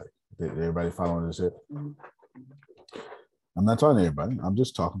everybody. Did everybody following this here? I'm not talking to everybody. I'm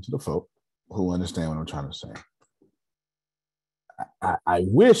just talking to the folk who understand what I'm trying to say. I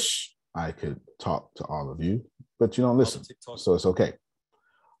wish I could talk to all of you, but you don't listen, so it's okay.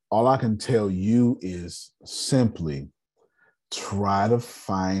 All I can tell you is simply try to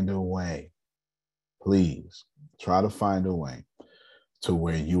find a way. Please try to find a way to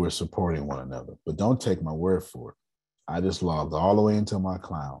where you are supporting one another. But don't take my word for it. I just logged all the way into my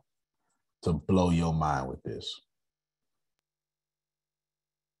cloud to blow your mind with this.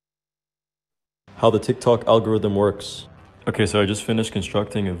 How the TikTok algorithm works. Okay, so I just finished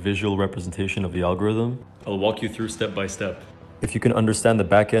constructing a visual representation of the algorithm. I'll walk you through step by step. If you can understand the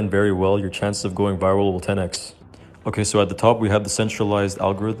backend very well, your chances of going viral will 10x. Okay, so at the top we have the centralized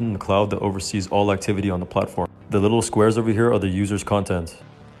algorithm in the cloud that oversees all activity on the platform. The little squares over here are the user's content.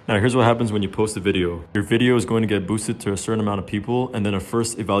 Now here's what happens when you post a video. Your video is going to get boosted to a certain amount of people, and then a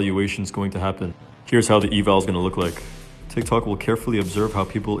first evaluation is going to happen. Here's how the eval is going to look like. TikTok will carefully observe how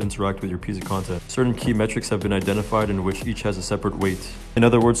people interact with your piece of content. Certain key metrics have been identified in which each has a separate weight. In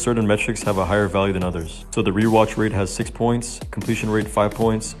other words, certain metrics have a higher value than others. So the rewatch rate has 6 points, completion rate 5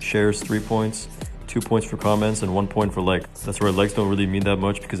 points, shares 3 points, 2 points for comments, and 1 point for like. That's where likes don't really mean that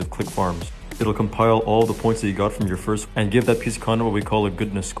much because of click farms. It'll compile all the points that you got from your first and give that piece of content what we call a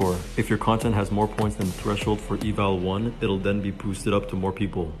goodness score. If your content has more points than the threshold for eval 1, it'll then be boosted up to more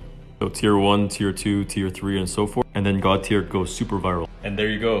people. So tier 1, tier 2, tier 3, and so forth. And then God tier goes super viral. And there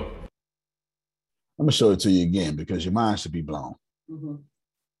you go. I'm gonna show it to you again because your mind should be blown.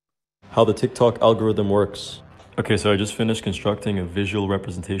 How the TikTok algorithm works. Okay, so I just finished constructing a visual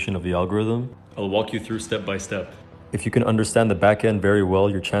representation of the algorithm. I'll walk you through step by step. If you can understand the backend very well,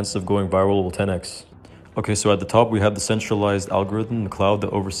 your chances of going viral will 10x. Okay, so at the top we have the centralized algorithm in the cloud that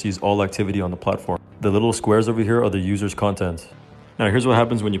oversees all activity on the platform. The little squares over here are the user's content. Now here's what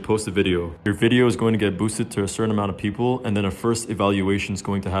happens when you post a video. Your video is going to get boosted to a certain amount of people, and then a first evaluation is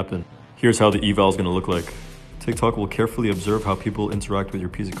going to happen. Here's how the eval is going to look like. TikTok will carefully observe how people interact with your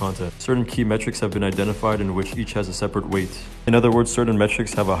piece of content. Certain key metrics have been identified in which each has a separate weight. In other words, certain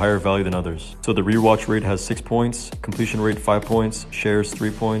metrics have a higher value than others. So the rewatch rate has 6 points, completion rate 5 points, shares 3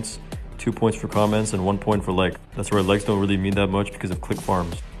 points, 2 points for comments, and 1 point for like. That's where likes don't really mean that much because of click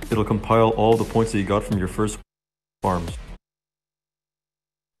farms. It'll compile all the points that you got from your first farms.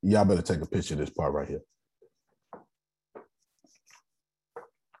 Y'all better take a picture of this part right here.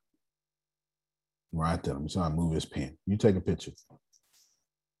 Right there. I'm trying to move his pen. You take a picture.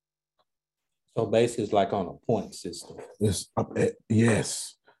 So basically it's like on a point system.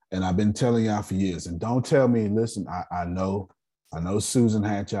 Yes. And I've been telling y'all for years. And don't tell me, listen, I know Susan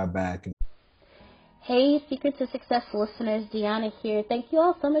had y'all back. Hey, Secrets of Success listeners, Deanna here. Thank you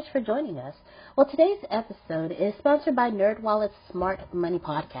all so much for joining us. Well, today's episode is sponsored by NerdWallet's Smart Money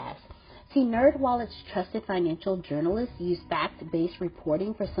Podcast. See, NerdWallet's trusted financial journalists use fact-based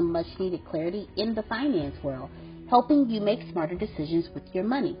reporting for some much-needed clarity in the finance world, helping you make smarter decisions with your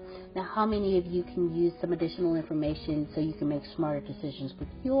money. Now, how many of you can use some additional information so you can make smarter decisions with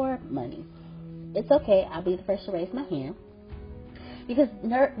your money? It's okay. I'll be the first to raise my hand. Because the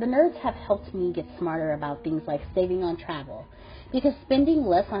nerds have helped me get smarter about things like saving on travel. Because spending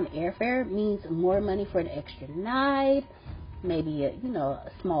less on airfare means more money for an extra night, maybe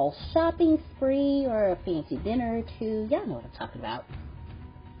a small shopping spree or a fancy dinner or two. Y'all know what I'm talking about.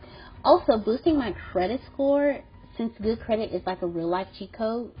 Also, boosting my credit score, since good credit is like a real life cheat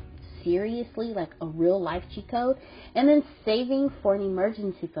code. Seriously, like a real life cheat code. And then saving for an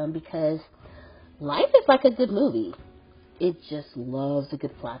emergency fund, because life is like a good movie. It just loves a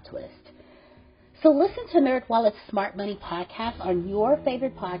good plot twist. So listen to NerdWallet's Smart Money Podcast on your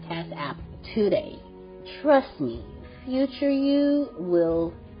favorite podcast app today. Trust me, future you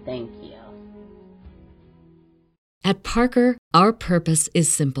will thank you. At Parker, our purpose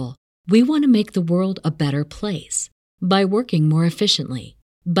is simple. We want to make the world a better place by working more efficiently,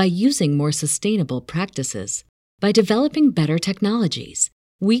 by using more sustainable practices, by developing better technologies.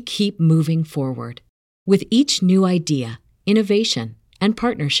 We keep moving forward. With each new idea, innovation, and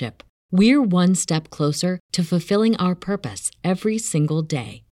partnership, we're one step closer to fulfilling our purpose every single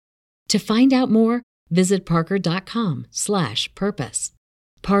day. To find out more, visit parker.com/purpose.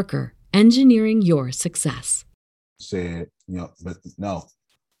 Parker, engineering your success. Said, but no,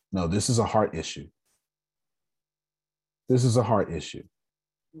 this is a heart issue. This is a heart issue.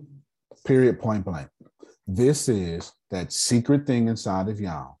 Period, point blank. This is that secret thing inside of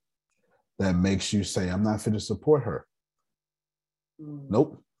y'all that makes you say, I'm not fit to support her.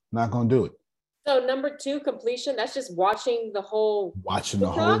 Nope, not going to do it. So number 2, completion, that's just watching the whole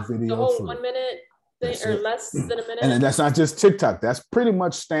TikTok, video, the whole 1 minute thing, or less than a minute. And that's not just TikTok. That's pretty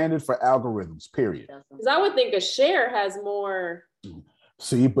much standard for algorithms, period. Because I would think a share has more.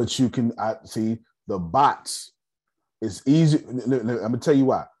 See, but you can see the bots. It's easy. I'm going to tell you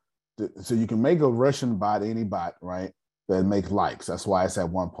why. So you can make a Russian bot, any bot, right, that make likes. That's why it's at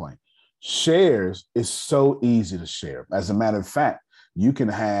 1 point. Shares is so easy to share. As a matter of fact, you can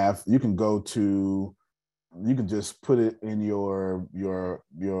just put it in your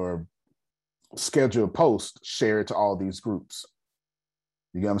scheduled post, share it to all these groups.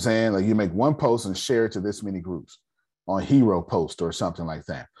 You get what I'm saying? Like you make one post and share it to this many groups on Hero Post or something like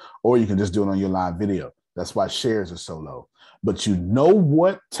that. Or you can just do it on your live video. That's why shares are so low. But you know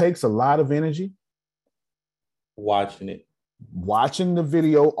what takes a lot of energy? Watching the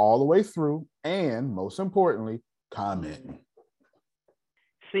video all the way through, and most importantly, commenting.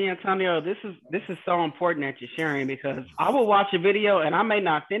 See, Antonio, this is so important that you're sharing, because I will watch a video and I may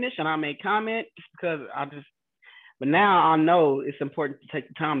not finish and I may comment just because but now I know it's important to take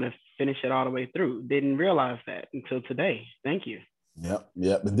the time to finish it all the way through. Didn't realize that until today. Thank you. Yep.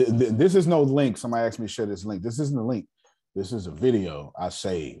 This is no link. Somebody asked me to share this link. This isn't a link. This is a video I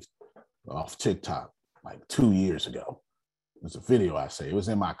saved off TikTok like 2 years ago. It's a video I saved. It was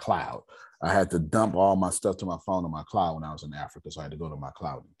in my cloud. I had to dump all my stuff to my phone in my cloud when I was in Africa, so I had to go to my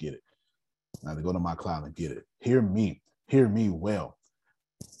cloud and get it. Hear me well.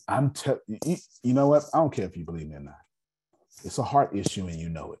 You know what? I don't care if you believe me or not. It's a heart issue and you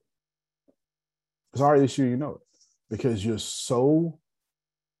know it. It's a heart issue, you know it. Because you're so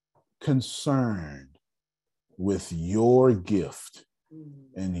concerned with your gift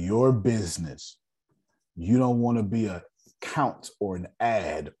and your business. You don't want to be a count or an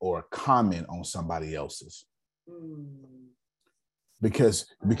ad or a comment on somebody else's. Because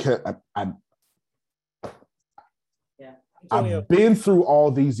I've been through all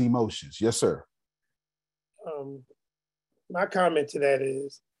these emotions. Yes, sir. My comment to that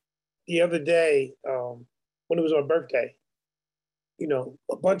is the other day, when it was my birthday, a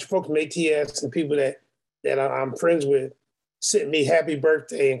bunch of folks from ATS and people that I'm friends with sent me happy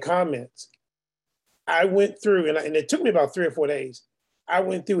birthday and comments. I went through, and it took me about 3 or 4 days. I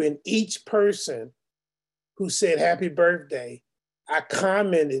went through, and each person who said happy birthday, I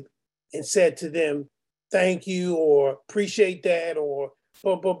commented and said to them, thank you, or appreciate that, or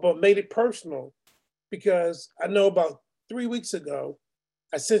but made it personal, because I know about 3 weeks ago,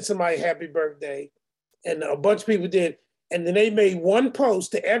 I sent somebody happy birthday, and a bunch of people did, and then they made one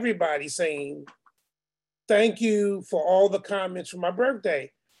post to everybody saying, thank you for all the comments for my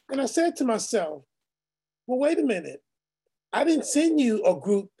birthday. And I said to myself, well, wait a minute. I didn't send you a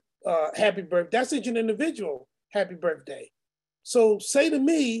group happy birthday. I sent you an individual happy birthday. So say to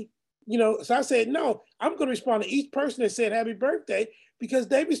me, so I said, no, I'm going to respond to each person that said happy birthday, because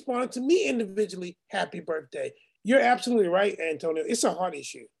they responded to me individually, happy birthday. You're absolutely right, Antonio. It's a heart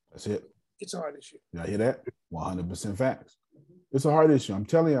issue. That's it. It's a heart issue. Y'all hear that? 100% facts. It's a heart issue. I'm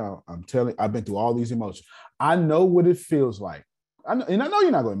telling y'all, I've been through all these emotions. I know what it feels like. And I know you're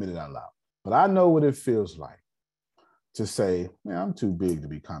not going to admit it out loud, but I know what it feels like to say, man, I'm too big to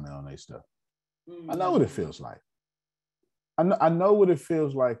be commenting on their stuff. I know what it feels like. I know what it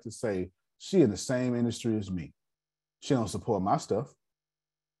feels like to say, she in the same industry as me. She don't support my stuff.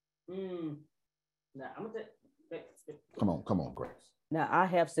 Come on, Grace. Now, I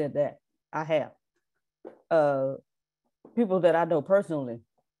have said that. I have. People that I know personally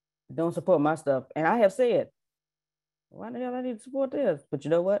don't support my stuff. And I have said, why the hell I need to support this? But you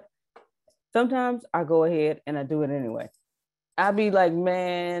know what? Sometimes I go ahead and I do it anyway. I be like,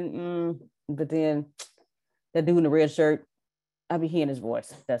 man, but then that dude in the red shirt, I be hearing his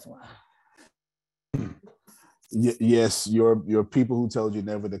voice. That's why. Yes, your people who told you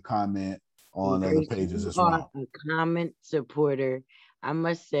never to comment on other pages is wrong. A comment supporter I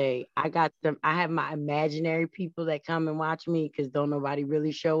must say, I have my imaginary people that come and watch me because don't nobody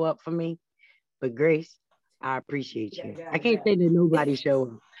really show up for me. But Grace, I appreciate you. I can't say that nobody show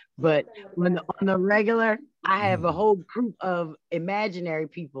up, but on the regular, I have a whole group of imaginary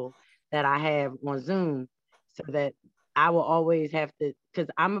people that I have on Zoom so that I will always have to,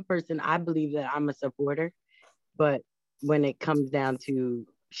 because I'm a person, I believe that I'm a supporter, but when it comes down to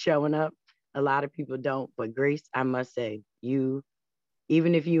showing up, a lot of people don't. But Grace, I must say, you,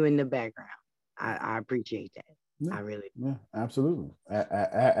 even if you in the background, I appreciate that. Yeah, I really do. Yeah, absolutely.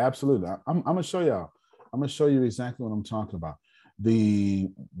 Absolutely. I'm gonna show y'all. I'm gonna show you exactly what I'm talking about. The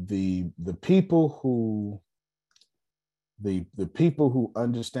people who the people who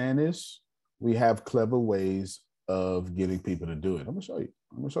understand this, we have clever ways of getting people to do it. I'm gonna show you.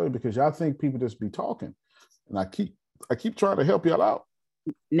 I'm gonna show you because y'all think people just be talking, and I keep trying to help y'all out.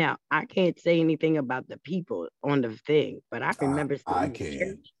 Now, I can't say anything about the people on the thing, but I remember I sitting can. at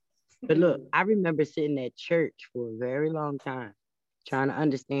church. But look, I remember sitting at church for a very long time, trying to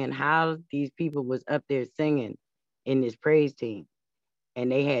understand how these people was up there singing in this praise team,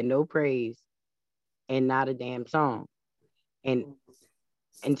 and they had no praise and not a damn song. And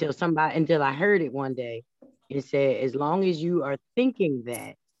until I heard it one day, it said, as long as you are thinking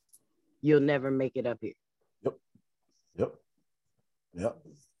that, you'll never make it up here. Yep.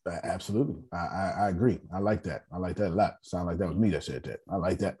 Absolutely. I agree. I like that. I like that a lot. Sound like that was me that said that. I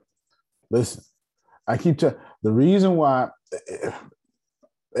like that. Listen, the reason why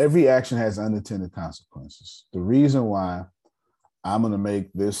every action has unintended consequences. The reason why I'm going to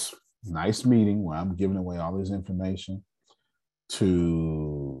make this nice meeting where I'm giving away all this information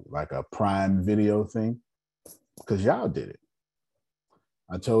to like a Prime Video thing, because y'all did it.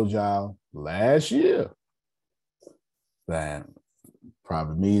 I told y'all last year that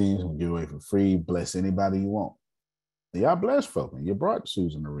private meetings will give away for free. Bless anybody you want. Y'all blessed folk. You brought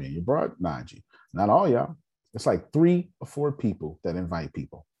Susan Marie. You brought Najee. Not all y'all. It's like 3 or 4 people that invite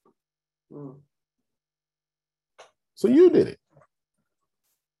people. So you did it.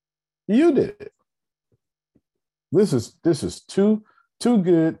 You did it. This is too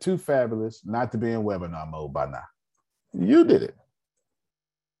good, too fabulous not to be in webinar mode by now. You did it.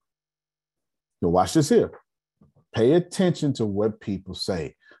 So watch this here. Pay attention to what people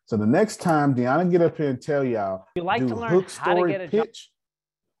say. So the next time Deanna get up here and tell y'all, you like do to learn hook how to story get a pitch,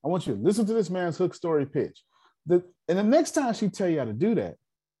 I want you to listen to this man's hook story pitch. And the next time she tell y'all to do that,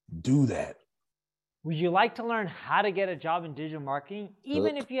 do that. Would you like to learn how to get a job in digital marketing,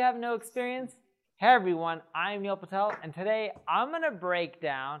 even if you have no experience? Hey everyone, I'm Neil Patel, and today I'm going to break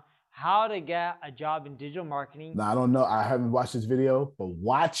down how to get a job in digital marketing. Now, I don't know, I haven't watched this video, but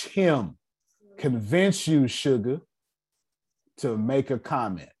watch him convince you, sugar, to make a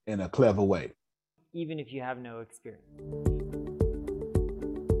comment in a clever way. Even if you have no experience.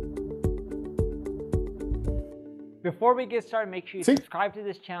 Before we get started, make sure you subscribe to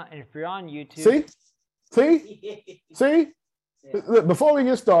this channel, and if you're on YouTube... See? Look, before we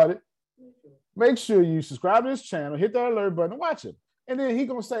get started, make sure you subscribe to this channel, hit that alert button, and watch it. And then he's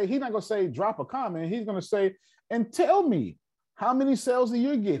not gonna say drop a comment. He's gonna say, and tell me how many sales that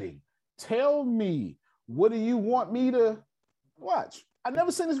you're getting. Tell me, what do you want me to watch? I've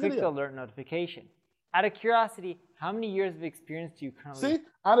never seen this video. Click the alert notification. Out of curiosity, how many years of experience do you currently have? See,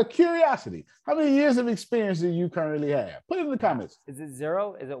 out of curiosity, how many years of experience do you currently have? Put it in the comments. Is it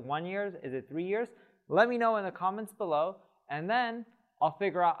 0? Is it 1 year? Is it 3 years? Let me know in the comments below, and then I'll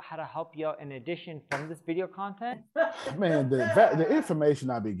figure out how to help you out in addition from this video content. Man, the information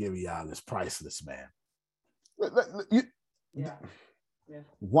I be giving y'all is priceless, man.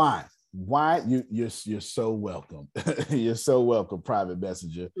 Why? You're so welcome. You're so welcome, private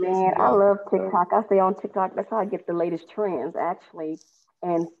messenger. Man, I love TikTok. I stay on TikTok. That's how I get the latest trends, actually.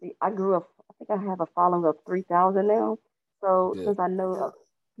 And see, I grew up, I think I have a following of 3,000 now. So since I know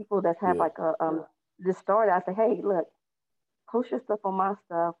people that have like a this started, I say, hey, look, post your stuff on my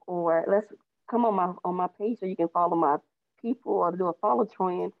stuff, or let's come on my page so you can follow my people, or do a follow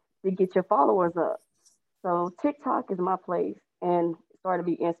trend to get your followers up. So TikTok is my place, and started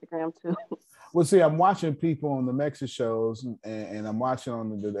to be Instagram too. Well, see, I'm watching people on the Mexa shows, and I'm watching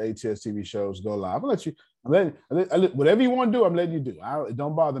on the ATS TV shows go live. Whatever you want to do, I'm letting you do. It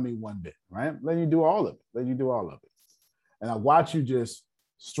don't bother me one bit, right? I'm letting you do all of it. And I watch you just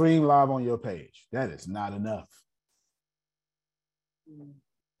stream live on your page. That is not enough.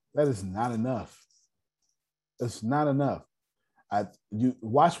 That is not enough. It's not enough. You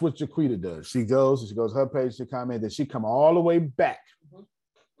watch what Jaquita does. She goes to her page to comment, then she come all the way back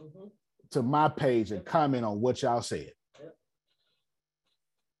to my page and comment on what y'all said.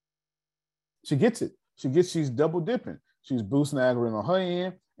 She gets it. She's double dipping. She's boosting the algorithm on her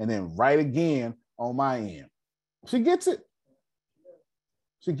end and then right again on my end. She gets it.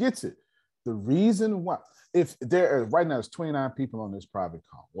 She gets it. The reason why, if there are, right now, there's 29 people on this private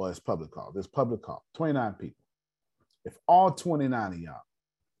call. Well, it's public call. This public call, 29 people. If all 29 of y'all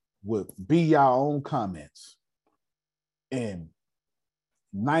would be y'all own comments in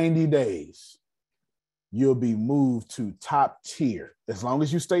 90 days, you'll be moved to top tier. As long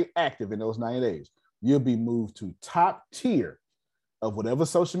as you stay active in those 90 days, you'll be moved to top tier of whatever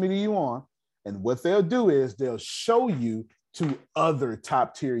social media you on. And what they'll do is they'll show you to other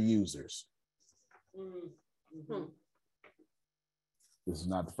top tier users. Mm-hmm. This is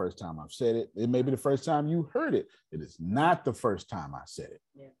not the first time I've said it. It may be the first time you heard it. It is not the first time I said it.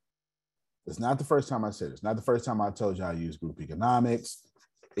 Yeah. It's not the first time I said it. It's not the first time I told you I use group economics.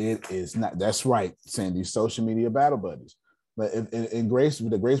 It is not. That's right, Sandy. Social media battle buddies. But in Grace,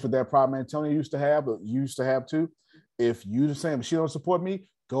 with that problem Antonio used to have too. If you the same, if she don't support me,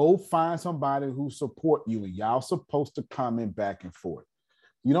 go find somebody who support you, and y'all supposed to comment back and forth.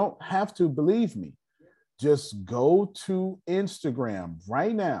 You don't have to believe me. Just go to Instagram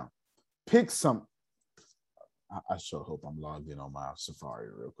right now. Pick some. I sure hope I'm logged in on my Safari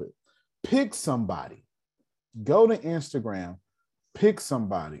real quick. Pick somebody. Go to Instagram. Pick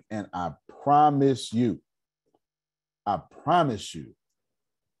somebody, and I promise you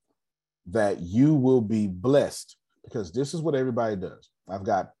that you will be blessed, because this is what everybody does. I've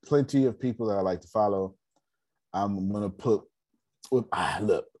got plenty of people that I like to follow. I'm going to put,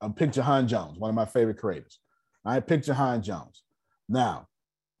 I'm pick Jahan Jones, one of my favorite creators. I picked Jahan Jones. Now,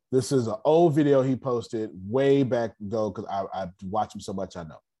 this is an old video he posted way back ago because I watch him so much I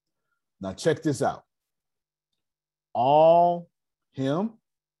know. Now, check this out. All him,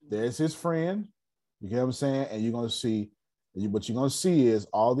 there's his friend. You get what I'm saying? And you're going to see, what you're going to see is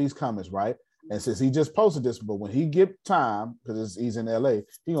all these comments, right? And since he just posted this, but when he get time, because he's in LA,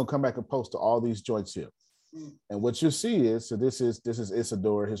 he's going to come back and post to all these joints here. And what you see is, so this is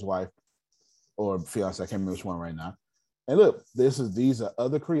Isadora, his wife, or fiance, I can't remember which one right now. And look, these are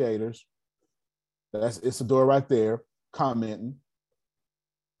other creators. That's Isadora right there, commenting.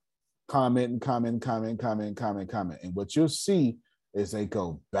 And what you'll see is they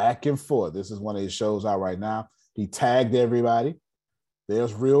go back and forth. This is one of his shows out right now. He tagged everybody.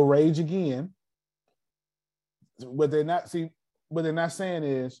 There's real rage again. What they're not saying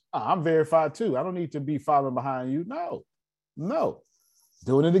is, I'm verified too. I don't need to be following behind you. No.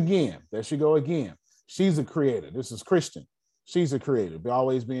 Doing it again. There she go again. She's a creator. This is Christian. She's a creator. Be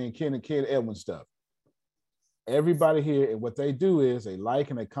always being Ken Edwin stuff. Everybody here, and what they do is they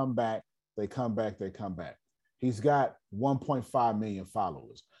like and they come back. He's got 1.5 million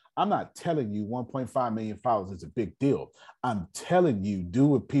followers. I'm not telling you 1.5 million followers is a big deal. I'm telling you, do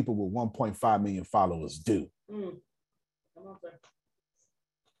what people with 1.5 million followers do. Come on, sir.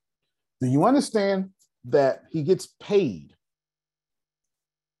 Do you understand that he gets paid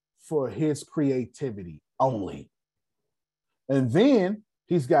for his creativity only? And then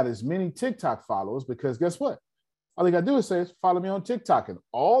he's got as many TikTok followers because guess what? All they got to do is say, follow me on TikTok. And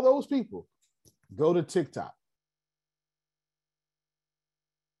all those people go to TikTok.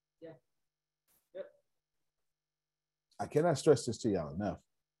 Yeah. Yep. I cannot stress this to y'all enough.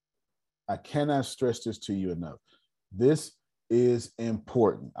 This is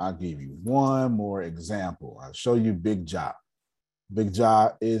important. I'll give you one more example. I'll show you Big Ja. Big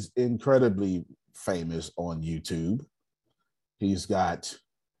Ja is incredibly famous on YouTube. He's got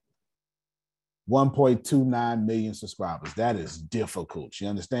 1.29 million subscribers. That is difficult. You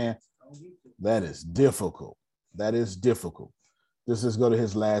understand? That is difficult. Let's just go to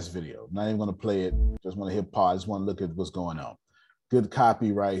his last video. I'm not even going to play it. Just want to hit pause. Just want to look at what's going on. Good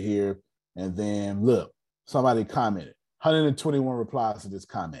copy right here. And then look, somebody commented. 121 replies to this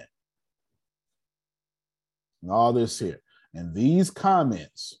comment. And all this here. And these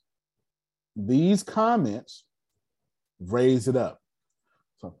comments raise it up.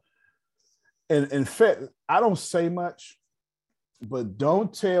 So, and in fact, I don't say much, but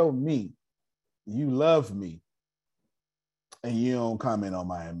don't tell me you love me and you don't comment on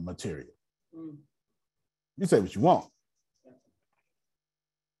my material. You say what you want.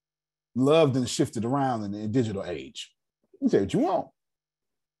 Love then shifted around in the digital age. You say what you want.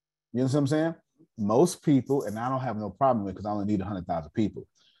 You know what I'm saying? Most people, and I don't have no problem with it because I only need 100,000 people.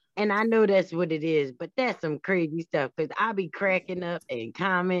 And I know that's what it is, but that's some crazy stuff because I be cracking up and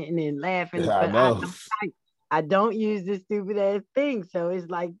commenting and laughing. Yeah, but I don't use this stupid ass thing. So it's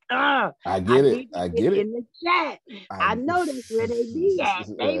like, I get it. In the chat. I know that's where they be at.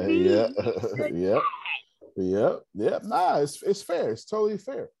 Yep. Nah, it's fair. It's totally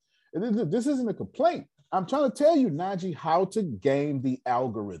fair. And this isn't a complaint. I'm trying to tell you, Najee, how to game the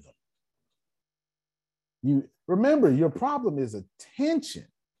algorithm. You remember, your problem is attention.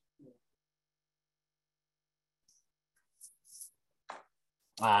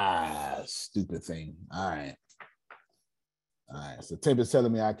 Stupid thing. All right. So Tim is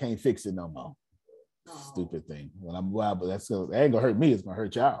telling me I can't fix it no more. Stupid thing. But that ain't gonna hurt me. It's gonna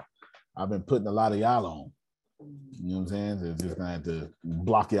hurt y'all. I've been putting a lot of y'all on. You know what I'm saying? They're just gonna have to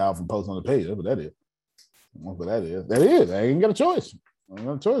block y'all from posting on the page. That's what that is. What that is. That is. I ain't got a choice. I ain't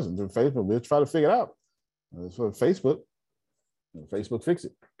got a choice. And Facebook, we'll try to figure it out. That's for Facebook. Facebook fix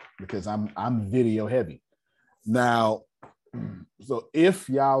it because I'm video heavy. Now, so if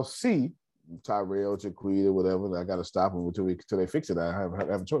y'all see Tyrell, Jaquita, whatever, I gotta stop them until they fix it. I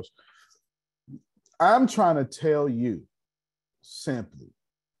have a choice. I'm trying to tell you simply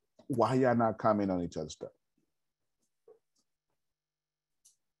why y'all not commenting on each other's stuff.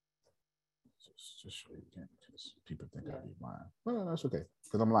 Just so you can't, because people think I be lying. Well, that's okay,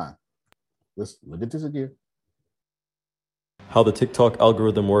 because I'm lying. Let's look at this again. How the TikTok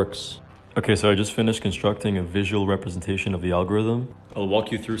algorithm works. Okay, so I just finished constructing a visual representation of the algorithm. I'll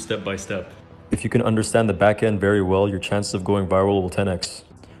walk you through step by step. If you can understand the back end very well, your chances of going viral will 10x.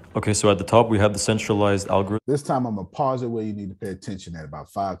 Okay, so at the top, we have the centralized algorithm. This time, I'm going to pause it where you need to pay attention at about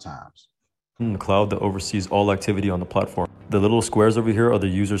 5 times. The cloud that oversees all activity on the platform. The little squares over here are the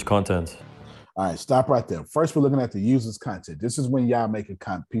user's content. All right, stop right there. First, we're looking at the user's content. This is when y'all make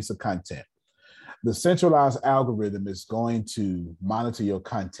a piece of content. The centralized algorithm is going to monitor your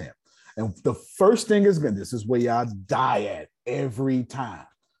content. And the first thing is good. This is where y'all die at every time.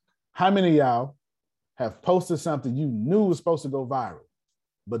 How many of y'all have posted something you knew was supposed to go viral,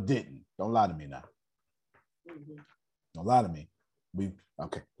 but didn't? Don't lie to me now. Don't lie to me.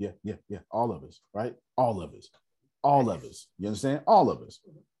 Okay, yeah. All of us, right? All of us. You understand? All of us.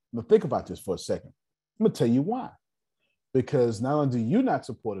 Now think about this for a second. I'm gonna tell you why. Because not only do you not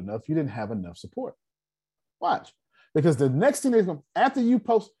support enough, you didn't have enough support. Watch. Because the next thing is after you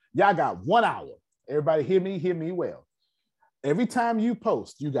post, y'all got 1 hour. Everybody hear me well. Every time you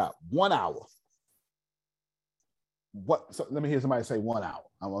post, you got 1 hour. What? So let me hear somebody say 1 hour.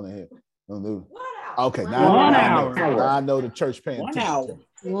 I want to hear. 1 hour. Okay, now 1 hour. Now I know the church paying 1 hour.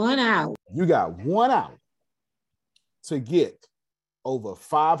 1 hour. You got 1 hour to get over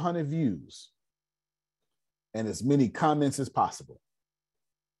 500 views and as many comments as possible.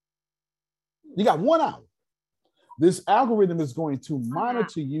 You got 1 hour. This algorithm is going to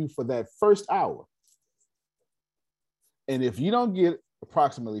monitor you for that first hour. And if you don't get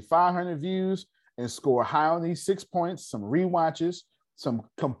approximately 500 views and score high on these 6 points, some rewatches, some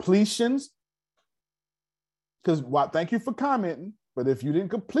completions, because thank you for commenting, but if you didn't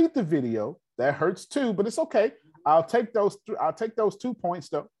complete the video, that hurts too, but it's okay. I'll take those 2 points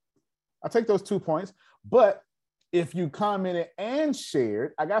though. I'll take those 2 points. But if you commented and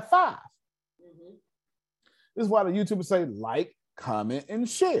shared, I got 5. This is why the YouTubers say like, comment, and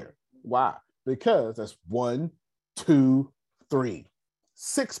share. Why? Because that's 1, 2, 3,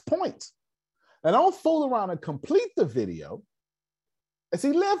 6 points. Now don't fool around and complete the video. It's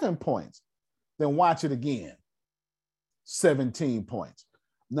 11 points. Then watch it again. 17 points.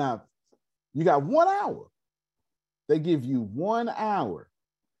 Now you got 1 hour. They give you 1 hour.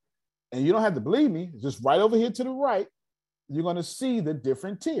 And you don't have to believe me. It's just right over here to the right. You're going to see the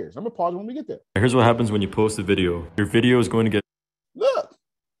different tiers. I'm going to pause when we get there. Here's what happens when you post a video. Your video is going to get... Look,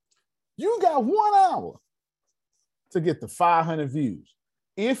 you got 1 hour to get the 500 views.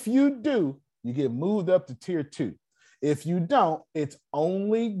 If you do, you get moved up to tier 2. If you don't, it's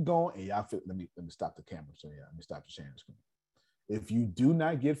only going... Let me stop the camera. So let me stop the sharing screen. If you do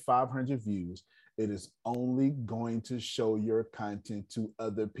not get 500 views, it is only going to show your content to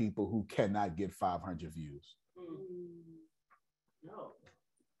other people who cannot get 500 views. No.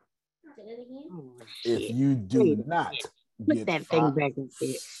 If you do not put that thing back in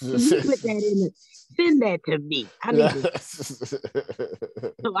there. Can you put that in it? Send that to me. I need to, so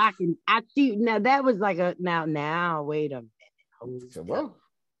I see now that was like now wait a minute. Hold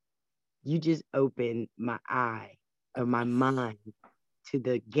you just opened my eye or my mind to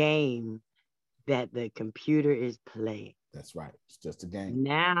the game that the computer is playing. That's right. It's just a game.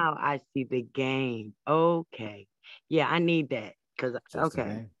 Now I see the game. Okay. Yeah, I need that. Because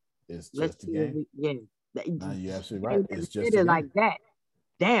okay. It's just a game. No, you're absolutely right. It's just a game. Like that.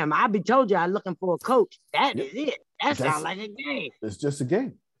 Damn, I be told you I'm looking for a coach. That is it. That sounds like a game. It's just a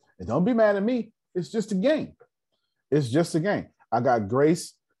game. And don't be mad at me. It's just a game. It's just a game. I got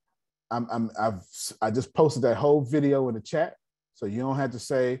Grace. I just posted that whole video in the chat. So you don't have to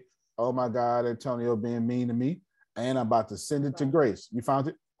say, oh my God, Antonio being mean to me. And I'm about to send it to Grace. You found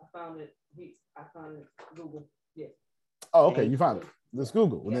it? I found it. I found it. Google. Yeah. Oh, okay. You found it. Let's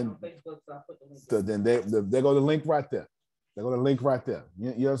Google. And then, Facebook, so I put the link. then they go the link right there. They go the link right there.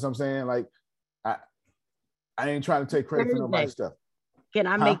 You know what I'm saying? Like, I ain't trying to take credit for nobody's stuff. Can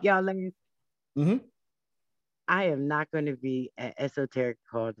I make y'all laugh? Mm-hmm. I am not going to be at Esoteric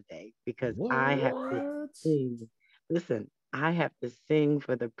Call today because I have to sing. Listen, I have to sing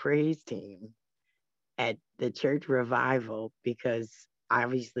for the praise team at the church revival because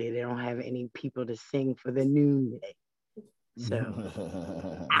obviously they don't have any people to sing for the noonday. So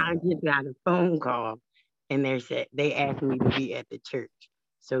I just got a phone call and they asked me to be at the church.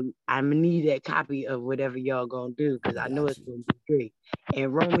 So I'm gonna need that copy of whatever y'all gonna do because I know it's gonna be great.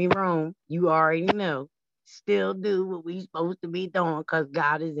 And Rome, you already know, still do what we supposed to be doing because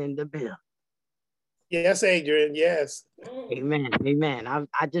God is in the bill. Yes, Adrian. Yes. Amen. Amen.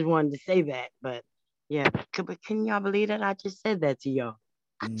 I just wanted to say that, but yeah, but can y'all believe that I just said that to y'all?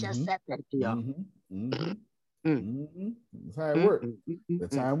 I just said that to y'all. That's how it works.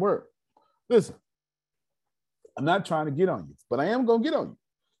 That's how it works. Listen, I'm not trying to get on you, but I am gonna get on you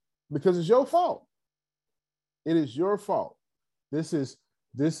because it's your fault. It is your fault. This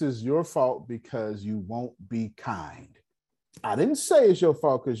is your fault because you won't be kind. I didn't say it's your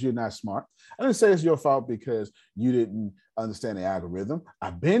fault because you're not smart. I didn't say it's your fault because you didn't understand the algorithm.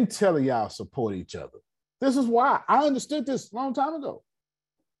 I've been telling y'all support each other. This is why I understood this a long time ago.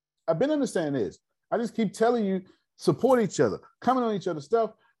 I've been understanding this. I just keep telling you support each other, comment on each other's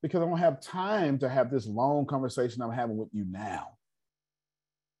stuff because I don't have time to have this long conversation I'm having with you now.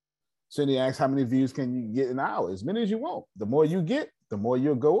 Cindy asks, how many views can you get an hour? As many as you want. The more you get, the more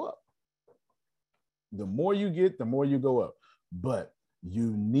you'll go up. The more you get, the more you go up. But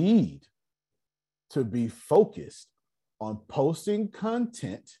you need to be focused on posting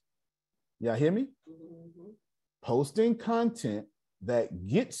content. Y'all hear me? Posting content that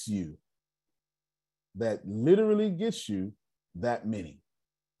gets you, that literally gets you that many.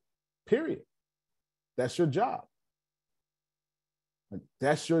 Period. That's your job.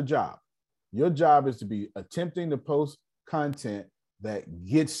 That's your job. Your job is to be attempting to post content that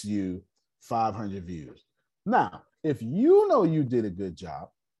gets you 500 views. Now, if you know you did a good job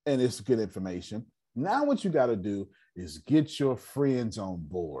and it's good information, now what you got to do is get your friends on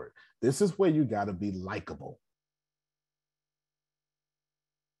board. This is where you got to be likable.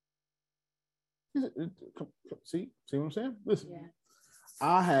 See what I'm saying? Listen, yeah.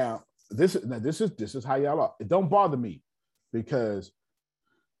 I have this. Now this is how y'all are. It don't bother me because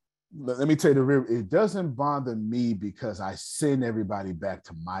let me tell you the real. It doesn't bother me because I send everybody back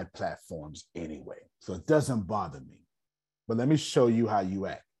to my platforms anyway, so it doesn't bother me. But let me show you how you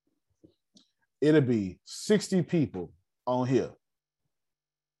act. It'll be 60 people on here,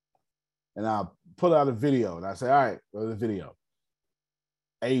 and I'll pull out a video and I say, "All right, go to the video."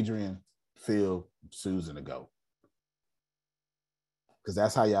 Adrian, Phil, Susan to go. Because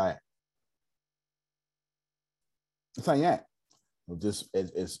that's how y'all act. That's how you act. Just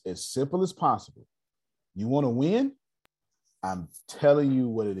as simple as possible. You want to win? I'm telling you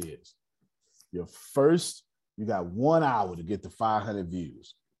what it is. You got 1 hour to get to 500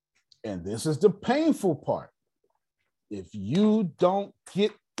 views. And this is the painful part. If you don't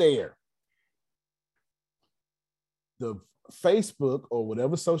get there, the Facebook or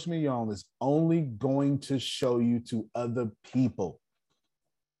whatever social media you're on is only going to show you to other people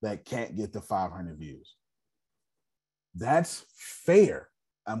that can't get to 500 views. That's fair.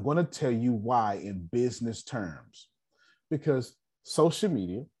 I'm going to tell you why in business terms. Because social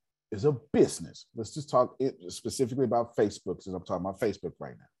media is a business. Let's just talk specifically about Facebook, since I'm talking about Facebook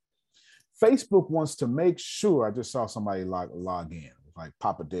right now. Facebook wants to make sure, I just saw somebody log in, like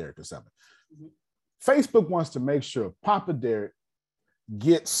Papa Derek or something. Facebook wants to make sure Papa Derek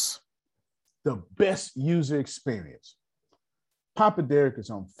gets the best user experience. Papa Derek is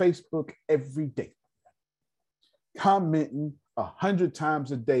on Facebook every day, commenting 100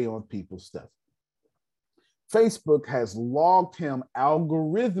 times a day on people's stuff. Facebook has logged him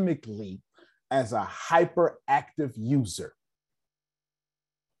algorithmically as a hyperactive user.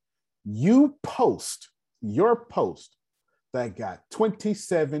 You post your post that got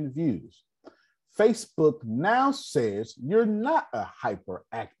 27 views. Facebook now says you're not a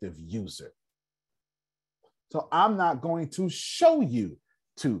hyperactive user. So I'm not going to show you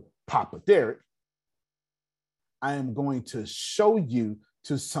to Papa Derek. I am going to show you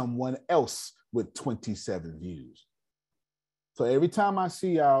to someone else with 27 views. So every time I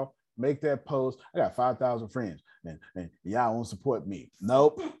see y'all make that post, I got 5,000 friends and y'all won't support me.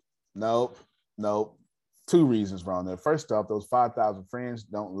 Nope. Two reasons wrong there. First off, those 5,000 friends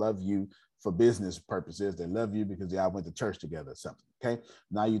don't love you for business purposes. They love you because y'all went to church together or something. Okay.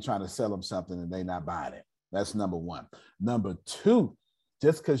 Now you're trying to sell them something and they're not buying it. That's number one. Number two,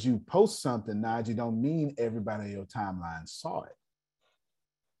 just because you post something, Najee, don't mean everybody in your timeline saw it.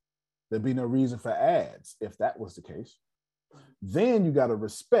 There'd be no reason for ads if that was the case. Then you got to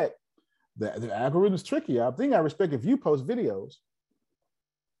respect the algorithm's tricky. I think I respect if you post videos,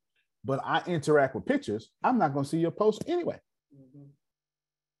 but I interact with pictures, I'm not going to see your post anyway. Mm-hmm.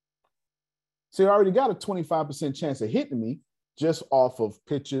 So you already got a 25% chance of hitting me just off of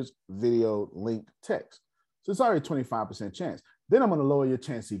pictures, video, link, text. So it's already a 25% chance. Then I'm going to lower your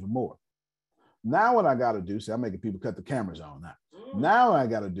chance even more. Now what I got to do, see, I'm making people cut the cameras on now. Now what I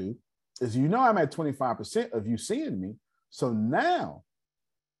got to do is, I'm at 25% of you seeing me. So now,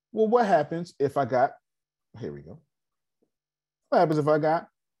 well, what happens if I got, here we go. What happens if I got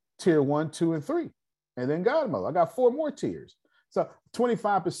tier 1, 2, and 3? And then God mode, I got 4 more tiers. So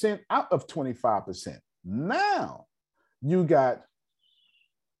 25% out of 25%. Now you got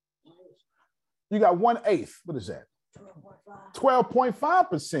 1/8. What is that?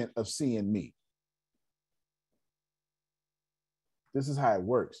 12.5% of seeing me. This is how it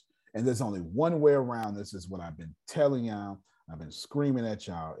works. And there's only one way around this. Is what I've been telling y'all. I've been screaming at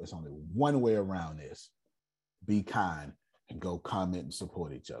y'all. It's only one way around this. Be kind and go comment and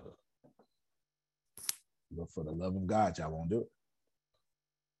support each other. But for the love of God, y'all won't do it.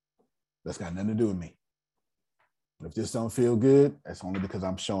 That's got nothing to do with me. If this don't feel good, that's only because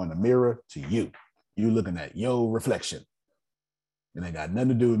I'm showing a mirror to you. You looking at your reflection. It ain't got nothing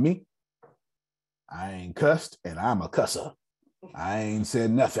to do with me. I ain't cussed, and I'm a cusser. I ain't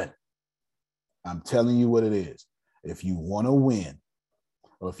said nothing. I'm telling you what it is. If you want to win,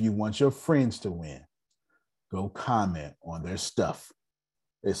 or if you want your friends to win, go comment on their stuff.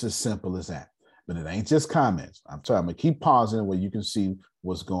 It's as simple as that. But it ain't just comments. I'm going to keep pausing where you can see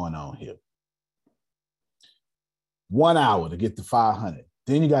what's going on here. 1 hour to get to 500.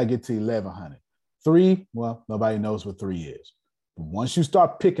 Then you got to get to 1,100. 3, well, nobody knows what 3 is. But once you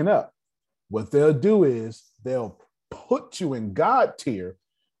start picking up, what they'll do is they'll put you in God tier,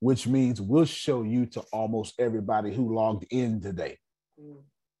 which means we'll show you to almost everybody who logged in today.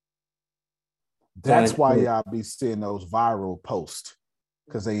 That's why y'all be seeing those viral posts,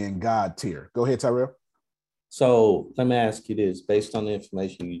 because they in God tier. Go ahead, Tyrell. So let me ask you this, based on the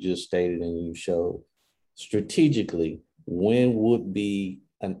information you just stated and you showed, strategically, when would be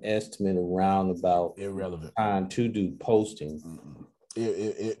an estimate around about irrelevant time to do posting?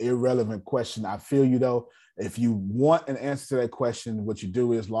 Irrelevant question. I feel you though. If you want an answer to that question, what you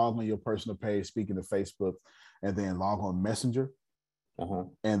do is log on your personal page, speaking to Facebook, and then log on Messenger,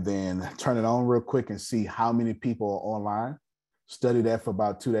 and then turn it on real quick and see how many people are online. Study that for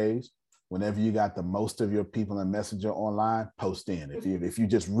about 2 days. Whenever you got the most of your people in Messenger online, post in. If you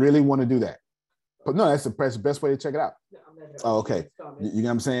just really want to do that. But no, that's the best way to check it out. Oh, okay. You know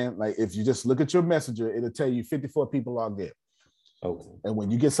what I'm saying? Like if you just look at your Messenger, it'll tell you 54 people logged in. Okay. And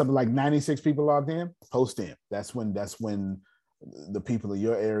when you get something like 96 people logged in, post in. That's when the people in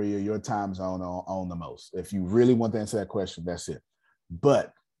your area, your time zone are on the most. If you really want to answer that question, that's it.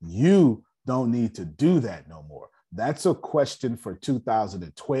 But you don't need to do that no more. That's a question for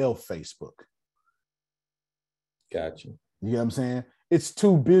 2012 Facebook. Gotcha. You know what I'm saying? It's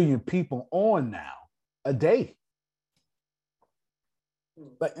 2 billion people on now a day.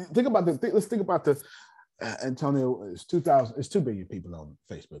 Like think about let's think about the Antonio. It's 2,000. It's 2 billion people on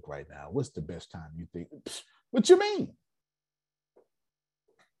Facebook right now. What's the best time you think? What you mean?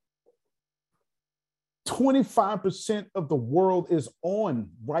 25% of the world is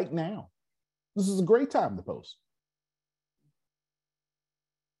on right now. This is a great time to post.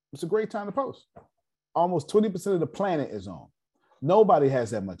 It's a great time to post. Almost 20% of the planet is on. Nobody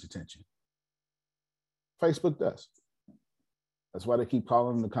has that much attention. Facebook does. That's why they keep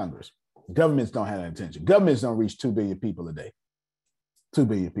calling them the Congress. Governments don't have that attention. Governments don't reach 2 billion people a day, 2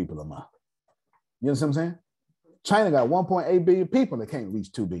 billion people a month. You know what I'm saying? China got 1.8 billion people that can't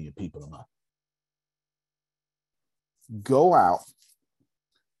reach 2 billion people a month. Go out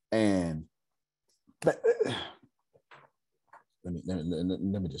and let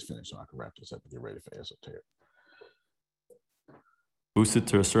me just finish so I can wrap this up and get ready for esoteric. Boost it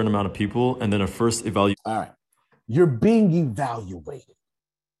to a certain amount of people and then a first evaluation. All right. You're being evaluated.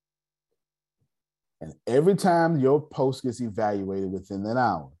 And every time your post gets evaluated within an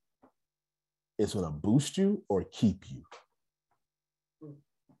hour, it's going to boost you or keep you.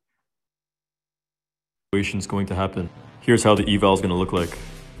 Evaluation is going to happen. Here's how the eval is going to look like.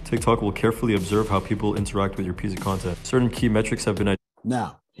 TikTok will carefully observe how people interact with your piece of content. Certain key metrics have been.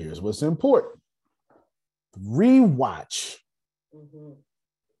 Now, here's what's important. Rewatch.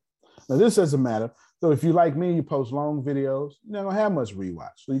 Now, this doesn't matter. So if you like me, you post long videos, you're not gonna have much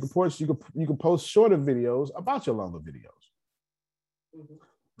rewatch. So you can post shorter videos about your longer videos. Mm-hmm.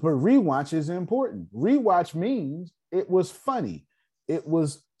 But rewatch is important. Rewatch means it was funny. It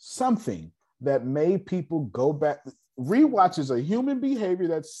was something that made people go back. Rewatch is a human behavior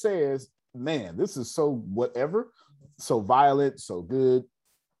that says, man, this is so whatever, so violent, so good,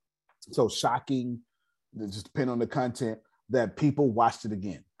 so shocking, it just depends on the content, that people watched it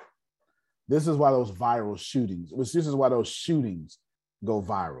again. This is why those viral shootings, this is why those shootings go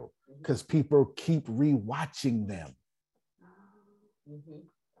viral, because people keep rewatching them. Mm-hmm.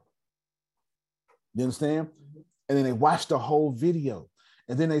 You understand? Mm-hmm. And then they watch the whole video.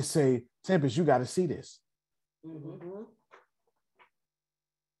 And then they say, Tempest, you got to see this. Mm-hmm.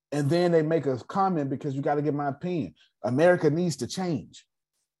 And then they make a comment because you got to get my opinion. America needs to change.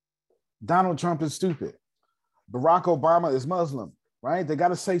 Donald Trump is stupid. Barack Obama is Muslim, right? They got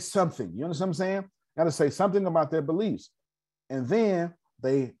to say something. You understand what I'm saying? Got to say something about their beliefs. And then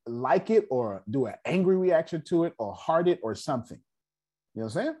they like it or do an angry reaction to it or heart it or something. You know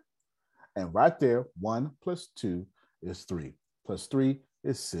what I'm saying? And right there, 1 + 2 is 3, + 3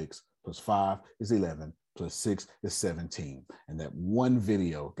 is 6, + 5 is 11, + 6 is 17. And that one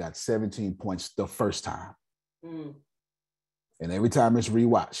video got 17 points the first time. Mm. And every time it's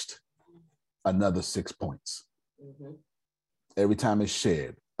rewatched, another 6 points. Mm-hmm. Every time it's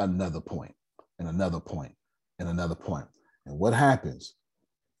shared, another point, and another point, and another point. And what happens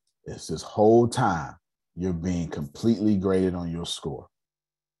is this whole time you're being completely graded on your score.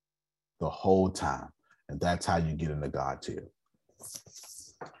 The whole time. And that's how you get into God tier.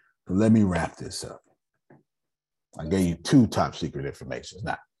 But let me wrap this up. I gave you 2 top secret informations.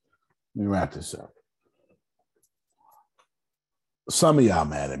 Now, let me wrap this up. Some of y'all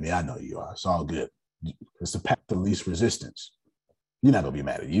mad at me. I know you are. It's all good. It's the path of least resistance. You're not going to be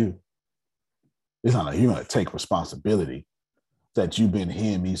mad at you. It's not like you're going to take responsibility that you've been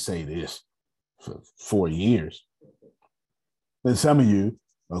hearing me say this for 4 years. Then some of you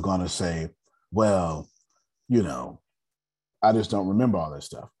are going to say, well, you know, I just don't remember all that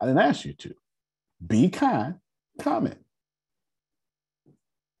stuff. I didn't ask you to. Be kind, comment.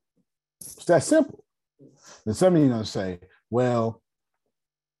 It's that simple. Then some of you are going to say, well,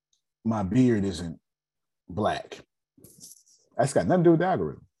 my beard isn't black. That's got nothing to do with the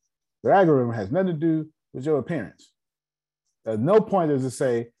algorithm. The algorithm has nothing to do with your appearance. At no point does it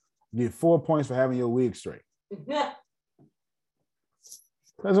say, you get 4 points for having your wig straight. It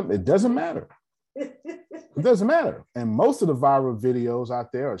doesn't matter. It doesn't matter. And most of the viral videos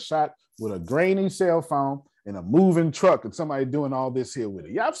out there are shot with a grainy cell phone and a moving truck and somebody doing all this here with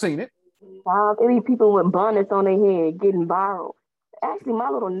it. Yeah, I've seen it. Every people with bonnets on their head getting viral. Actually, my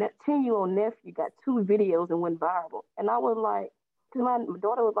little 10-year-old nephew got 2 videos and went viral. And I was like, because my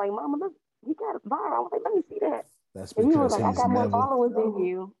daughter was like, Mama, look, he got it viral. I was like, let me see that. That's and because he was like, I got more followers than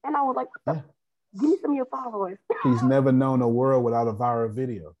you. And I was like, give me some of your followers. He's never known a world without a viral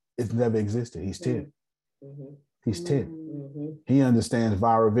video. It's never existed. He's 10. Mm-hmm. He's 10. Mm-hmm. He understands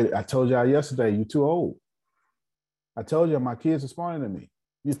viral video. I told y'all yesterday, you're too old. I told you my kids are smarter than me.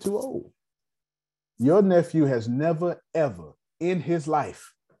 You're too old. Your nephew has never, ever in his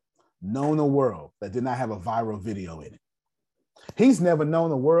life known a world that did not have a viral video in it. He's never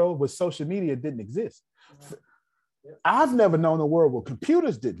known a world where social media didn't exist. I've never known a world where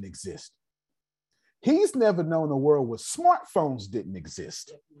computers didn't exist. He's never known a world where smartphones didn't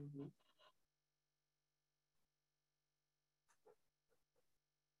exist.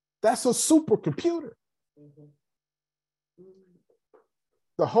 That's a supercomputer.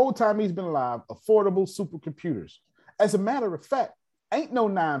 The whole time he's been alive, affordable supercomputers. As a matter of fact, ain't no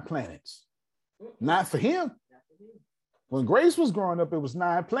 9 planets. Not for him. When Grace was growing up, it was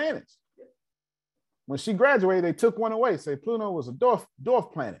 9 planets. When she graduated, they took one away. Say Pluto was a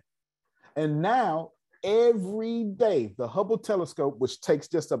dwarf planet. And now, every day, the Hubble telescope, which takes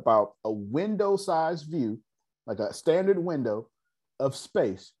just about a window-sized view, like a standard window of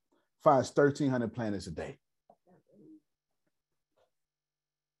space, finds 1,300 planets a day.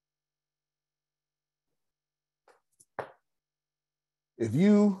 If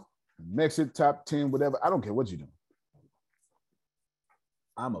you mix it, top 10, whatever, I don't care what you're doing.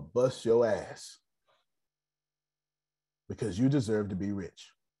 I'm going to bust your ass because you deserve to be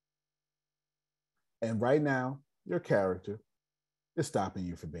rich. And right now, your character is stopping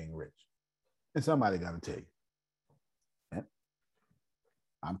you from being rich. And somebody got to tell you. And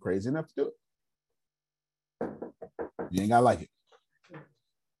I'm crazy enough to do it. You ain't got to like it.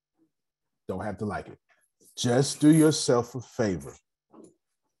 Don't have to like it. Just do yourself a favor.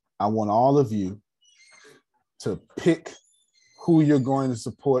 I want all of you to pick who you're going to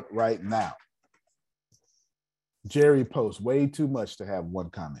support right now. Jerry posts way too much to have one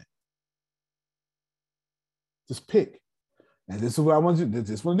comment. Just pick. And this is what I want you to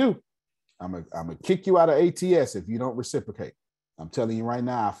do. I'm gonna kick you out of ATS if you don't reciprocate. I'm telling you right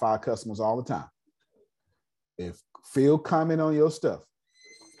now, I fire customers all the time. If Phil comment on your stuff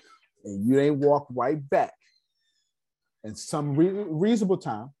and you ain't walk right back in some reasonable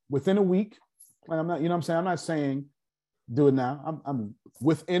time, within a week, and I'm not, you know what I'm saying? I'm not saying do it now. I'm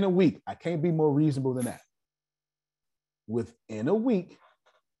within a week. I can't be more reasonable than that. Within a week,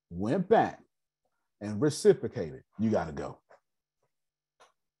 went back and reciprocated. You got to go.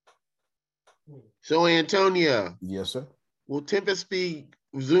 So, Antonio. Yes, sir. Will Tempest be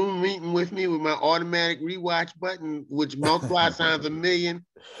Zoom meeting with me with my automatic rewatch button, which multiplies times 1,000,000?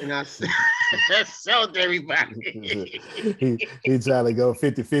 And I sell to everybody. he trying to go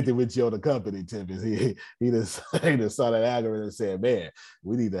 50-50 with you on the company, Tempest. He just saw that algorithm and said, man,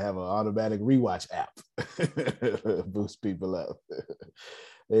 we need to have an automatic rewatch app. Boost people up.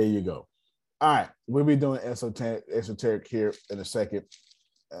 There you go. All right. We'll be doing esoteric here in a second,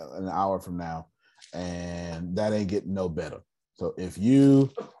 an hour from now. And that ain't getting no better. So if you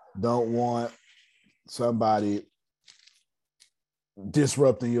don't want somebody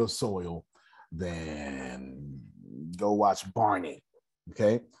disrupting your soil, then go watch Barney.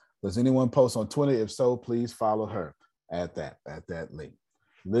 Okay. Does anyone post on Twitter? If so, please follow her at that link.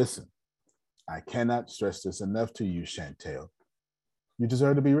 Listen, I cannot stress this enough to you, Chantel. You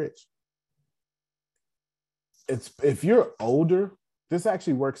deserve to be rich. If you're older, this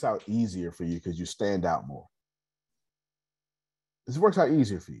actually works out easier for you because you stand out more. This works out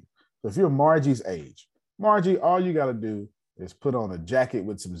easier for you. So if you're Margie's age, Margie, all you got to do is put on a jacket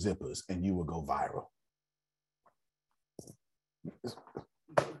with some zippers and you will go viral.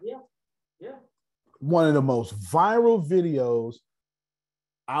 Yeah. One of the most viral videos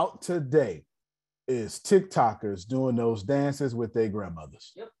out today is TikTokers doing those dances with their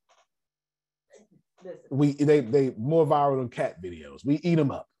grandmothers. Yep. They more viral than cat videos. We eat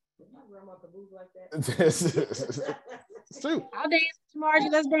them up. It's true. I'll dance, Margie.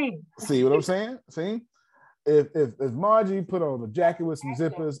 Let's dance. See what I'm saying? See, if Margie put on a jacket with some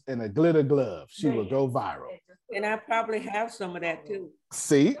zippers and a glitter glove, she will go viral. And I probably have some of that too.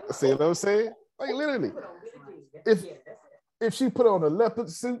 See what I'm saying? Like literally, if she put on a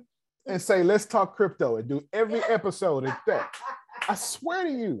leopard suit and say, "Let's talk crypto," and do every episode at that, I swear to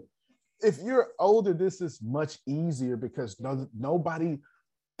you. If you're older, this is much easier because nobody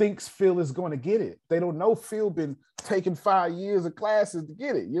thinks Phil is going to get it. They don't know Phil been taking 5 years of classes to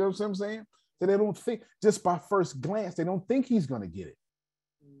get it. You know what I'm saying? So they don't think, just by first glance, they don't think he's going to get it.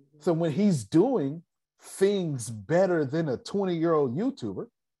 So when he's doing things better than a 20-year-old YouTuber,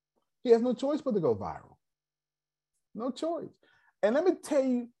 he has no choice but to go viral. No choice. And let me tell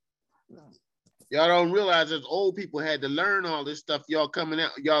you, y'all don't realize as old people had to learn all this stuff y'all coming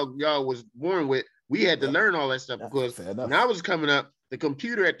out, y'all was born with. We had to learn all that stuff because when I was coming up, the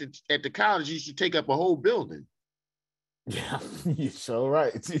computer at the college used to take up a whole building. Yeah, you sure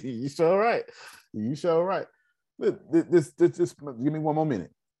right. You sure right. You sure right. This give me one more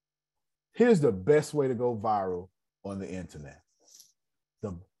minute. Here's the best way to go viral on the internet.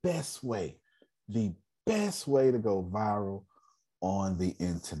 The best way to go viral on the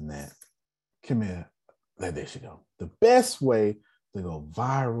internet. Come here. There she go. The best way to go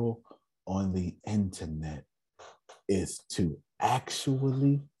viral on the internet is to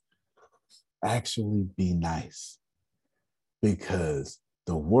actually be nice, because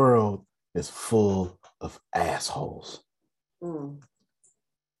the world is full of assholes.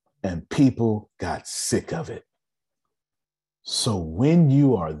 And people got sick of it. So when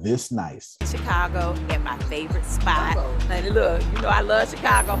you are this nice, Chicago and my favorite spot. And look, you know I love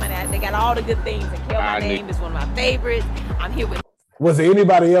Chicago, man. They got all the good things. And Kill My Name is one of my favorites. I'm here with. Was there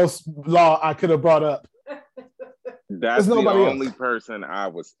anybody else, Law, I could have brought up? That's the only person I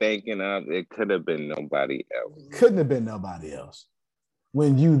was thinking of. It could have been nobody else. Couldn't have been nobody else.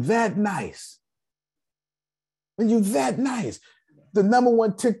 When you that nice, the number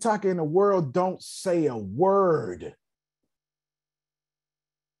one TikToker in the world don't say a word.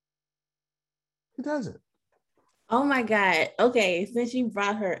 He doesn't. Oh my God. Okay, since you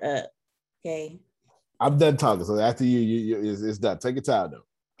brought her up, okay. I'm done talking. So after you it's done. Take your time though.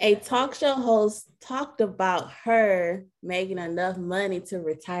 A talk show host talked about her making enough money to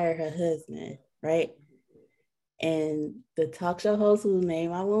retire her husband, right? And the talk show host, whose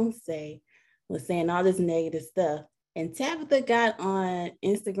name I won't say, was saying all this negative stuff. And Tabitha got on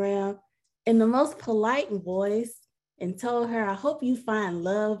Instagram in the most polite voice and told her, "I hope you find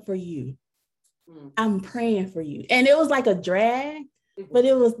love for you. I'm praying for you." And it was like a drag, but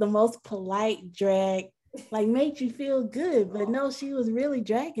it was the most polite drag like made you feel good. But no, she was really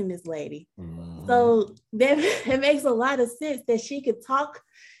dragging this lady. So that it makes a lot of sense that she could talk.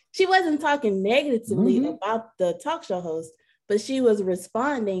 She wasn't talking negatively about the talk show host, but she was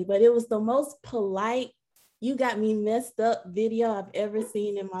responding. But it was the most polite, you got me messed up video I've ever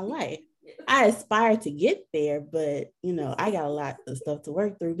seen in my life. I aspire to get there, but you know, I got a lot of stuff to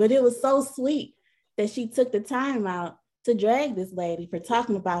work through. But it was so sweet that she took the time out to drag this lady for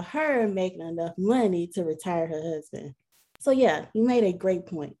talking about her making enough money to retire her husband. So yeah, you made a great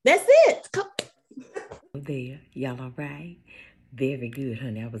point. That's it. There, y'all all right? Very good,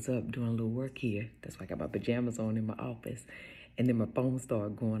 honey. I was up doing a little work here. That's why I got my pajamas on in my office. And then my phone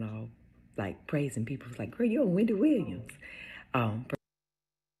started going off, like praising people. It's like, girl, you're on Wendy Williams.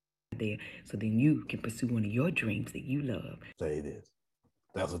 There. So then you can pursue one of your dreams that you love. Say it is.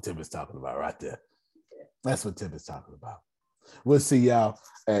 That's what Tim is talking about right there. That's what Tim is talking about. We'll see y'all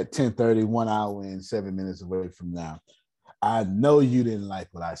at 10:30, 1 hour and 7 minutes away from now. I know you didn't like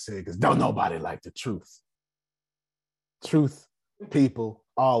what I said because don't nobody like the truth. Truth people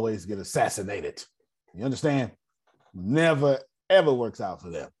always get assassinated. You understand? Never, ever works out for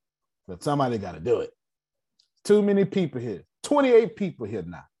them. But somebody got to do it. Too many people here. 28 people here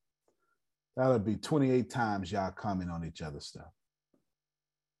now. That'll be 28 times y'all comment on each other's stuff.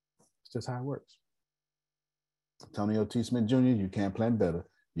 It's just how it works. Antonio T. Smith Jr., you can plan better.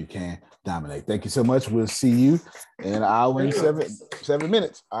 You can dominate. Thank you so much. We'll see you in an hour and 7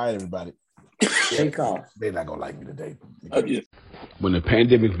 minutes. All right, everybody. Take off. They're not going to like me today. Okay. When the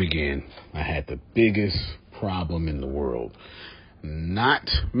pandemic began, I had the biggest problem in the world. Not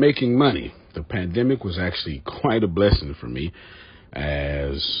making money. The pandemic was actually quite a blessing for me,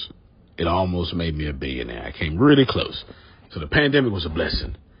 as it almost made me a billionaire. I came really close. So the pandemic was a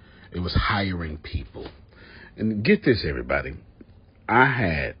blessing. It was hiring people. And get this, everybody. I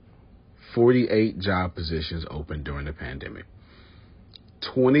had 48 job positions open during the pandemic.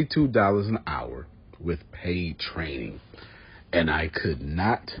 $22 an hour with paid training. And I could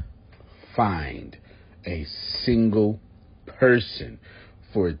not find a single person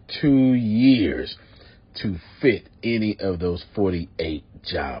for 2 years to fit any of those 48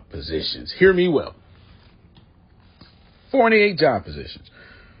 job positions. Hear me well. 48 job positions,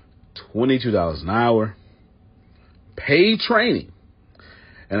 $22 an hour, paid training,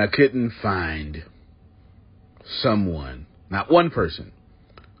 and I couldn't find someone, not one person,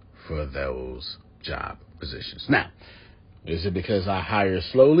 for those job positions. Now, is it because I hire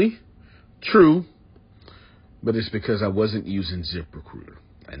slowly? True, but it's because I wasn't using ZipRecruiter,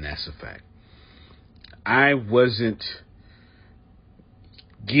 and that's a fact. I wasn't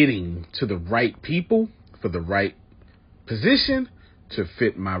getting to the right people for the right position to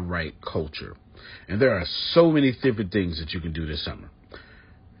fit my right culture. And there are so many different things that you can do this summer.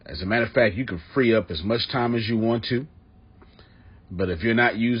 As a matter of fact, you can free up as much time as you want to. But if you're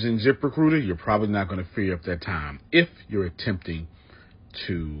not using ZipRecruiter, you're probably not going to free up that time if you're attempting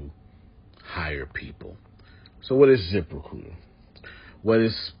to hire people. So what is ZipRecruiter? What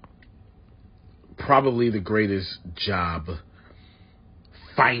is probably the greatest job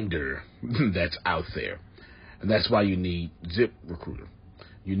finder that's out there. And that's why you need ZipRecruiter.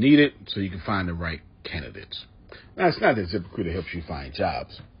 You need it so you can find the right candidates. Now, it's not that ZipRecruiter helps you find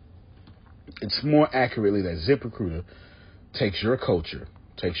jobs. It's more accurately that ZipRecruiter takes your culture,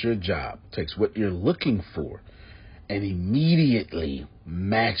 takes your job, takes what you're looking for, and immediately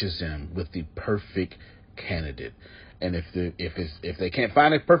matches them with the perfect candidate. And if they can't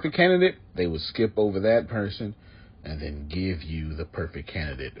find a perfect candidate, they will skip over that person and then give you the perfect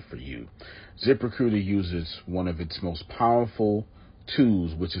candidate for you. ZipRecruiter uses one of its most powerful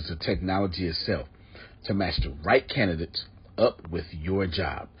tools, which is the technology itself, to match the right candidates up with your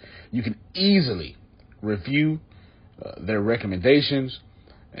job. You can easily review their recommendations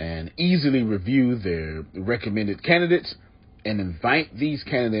and easily review their recommended candidates and invite these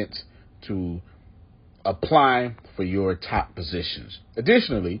candidates to apply for your top positions.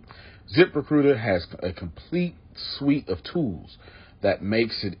 Additionally, ZipRecruiter has a complete suite of tools that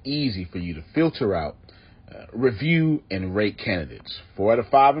makes it easy for you to filter out, review, and rate candidates. 4 out of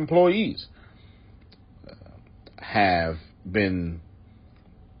 5 employees have been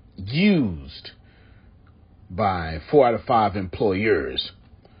used by 4 out of 5 employers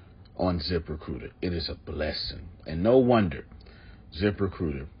on ZipRecruiter. It is a blessing. And no wonder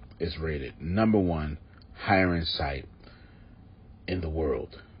ZipRecruiter is rated #1 hiring site in the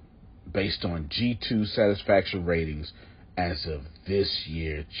world based on G2 satisfaction ratings as of this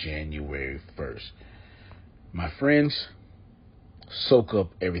year, January 1st. My friends, soak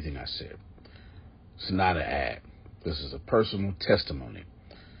up everything I said. It's not an ad. This is a personal testimony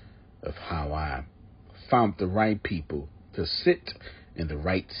of how I found the right people to sit in the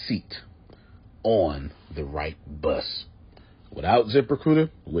right seat on the right bus. Without ZipRecruiter,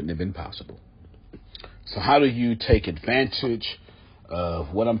 it wouldn't have been possible. So how do you take advantage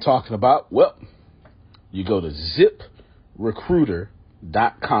of what I'm talking about? Well, you go to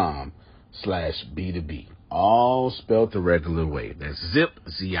ziprecruiter.com/B2B. All spelled the regular way. That's zip,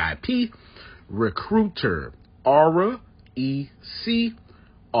 Z-I-P, recruiter, Aura, U-I-T-E-R,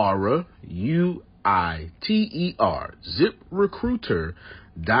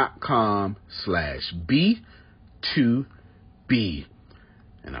 ziprecruiter.com/B2B.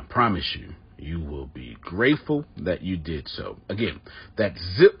 And I promise you, you will be grateful that you did so. Again, that's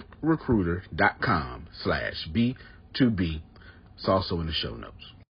ziprecruiter.com/B2B. It's also in the show notes.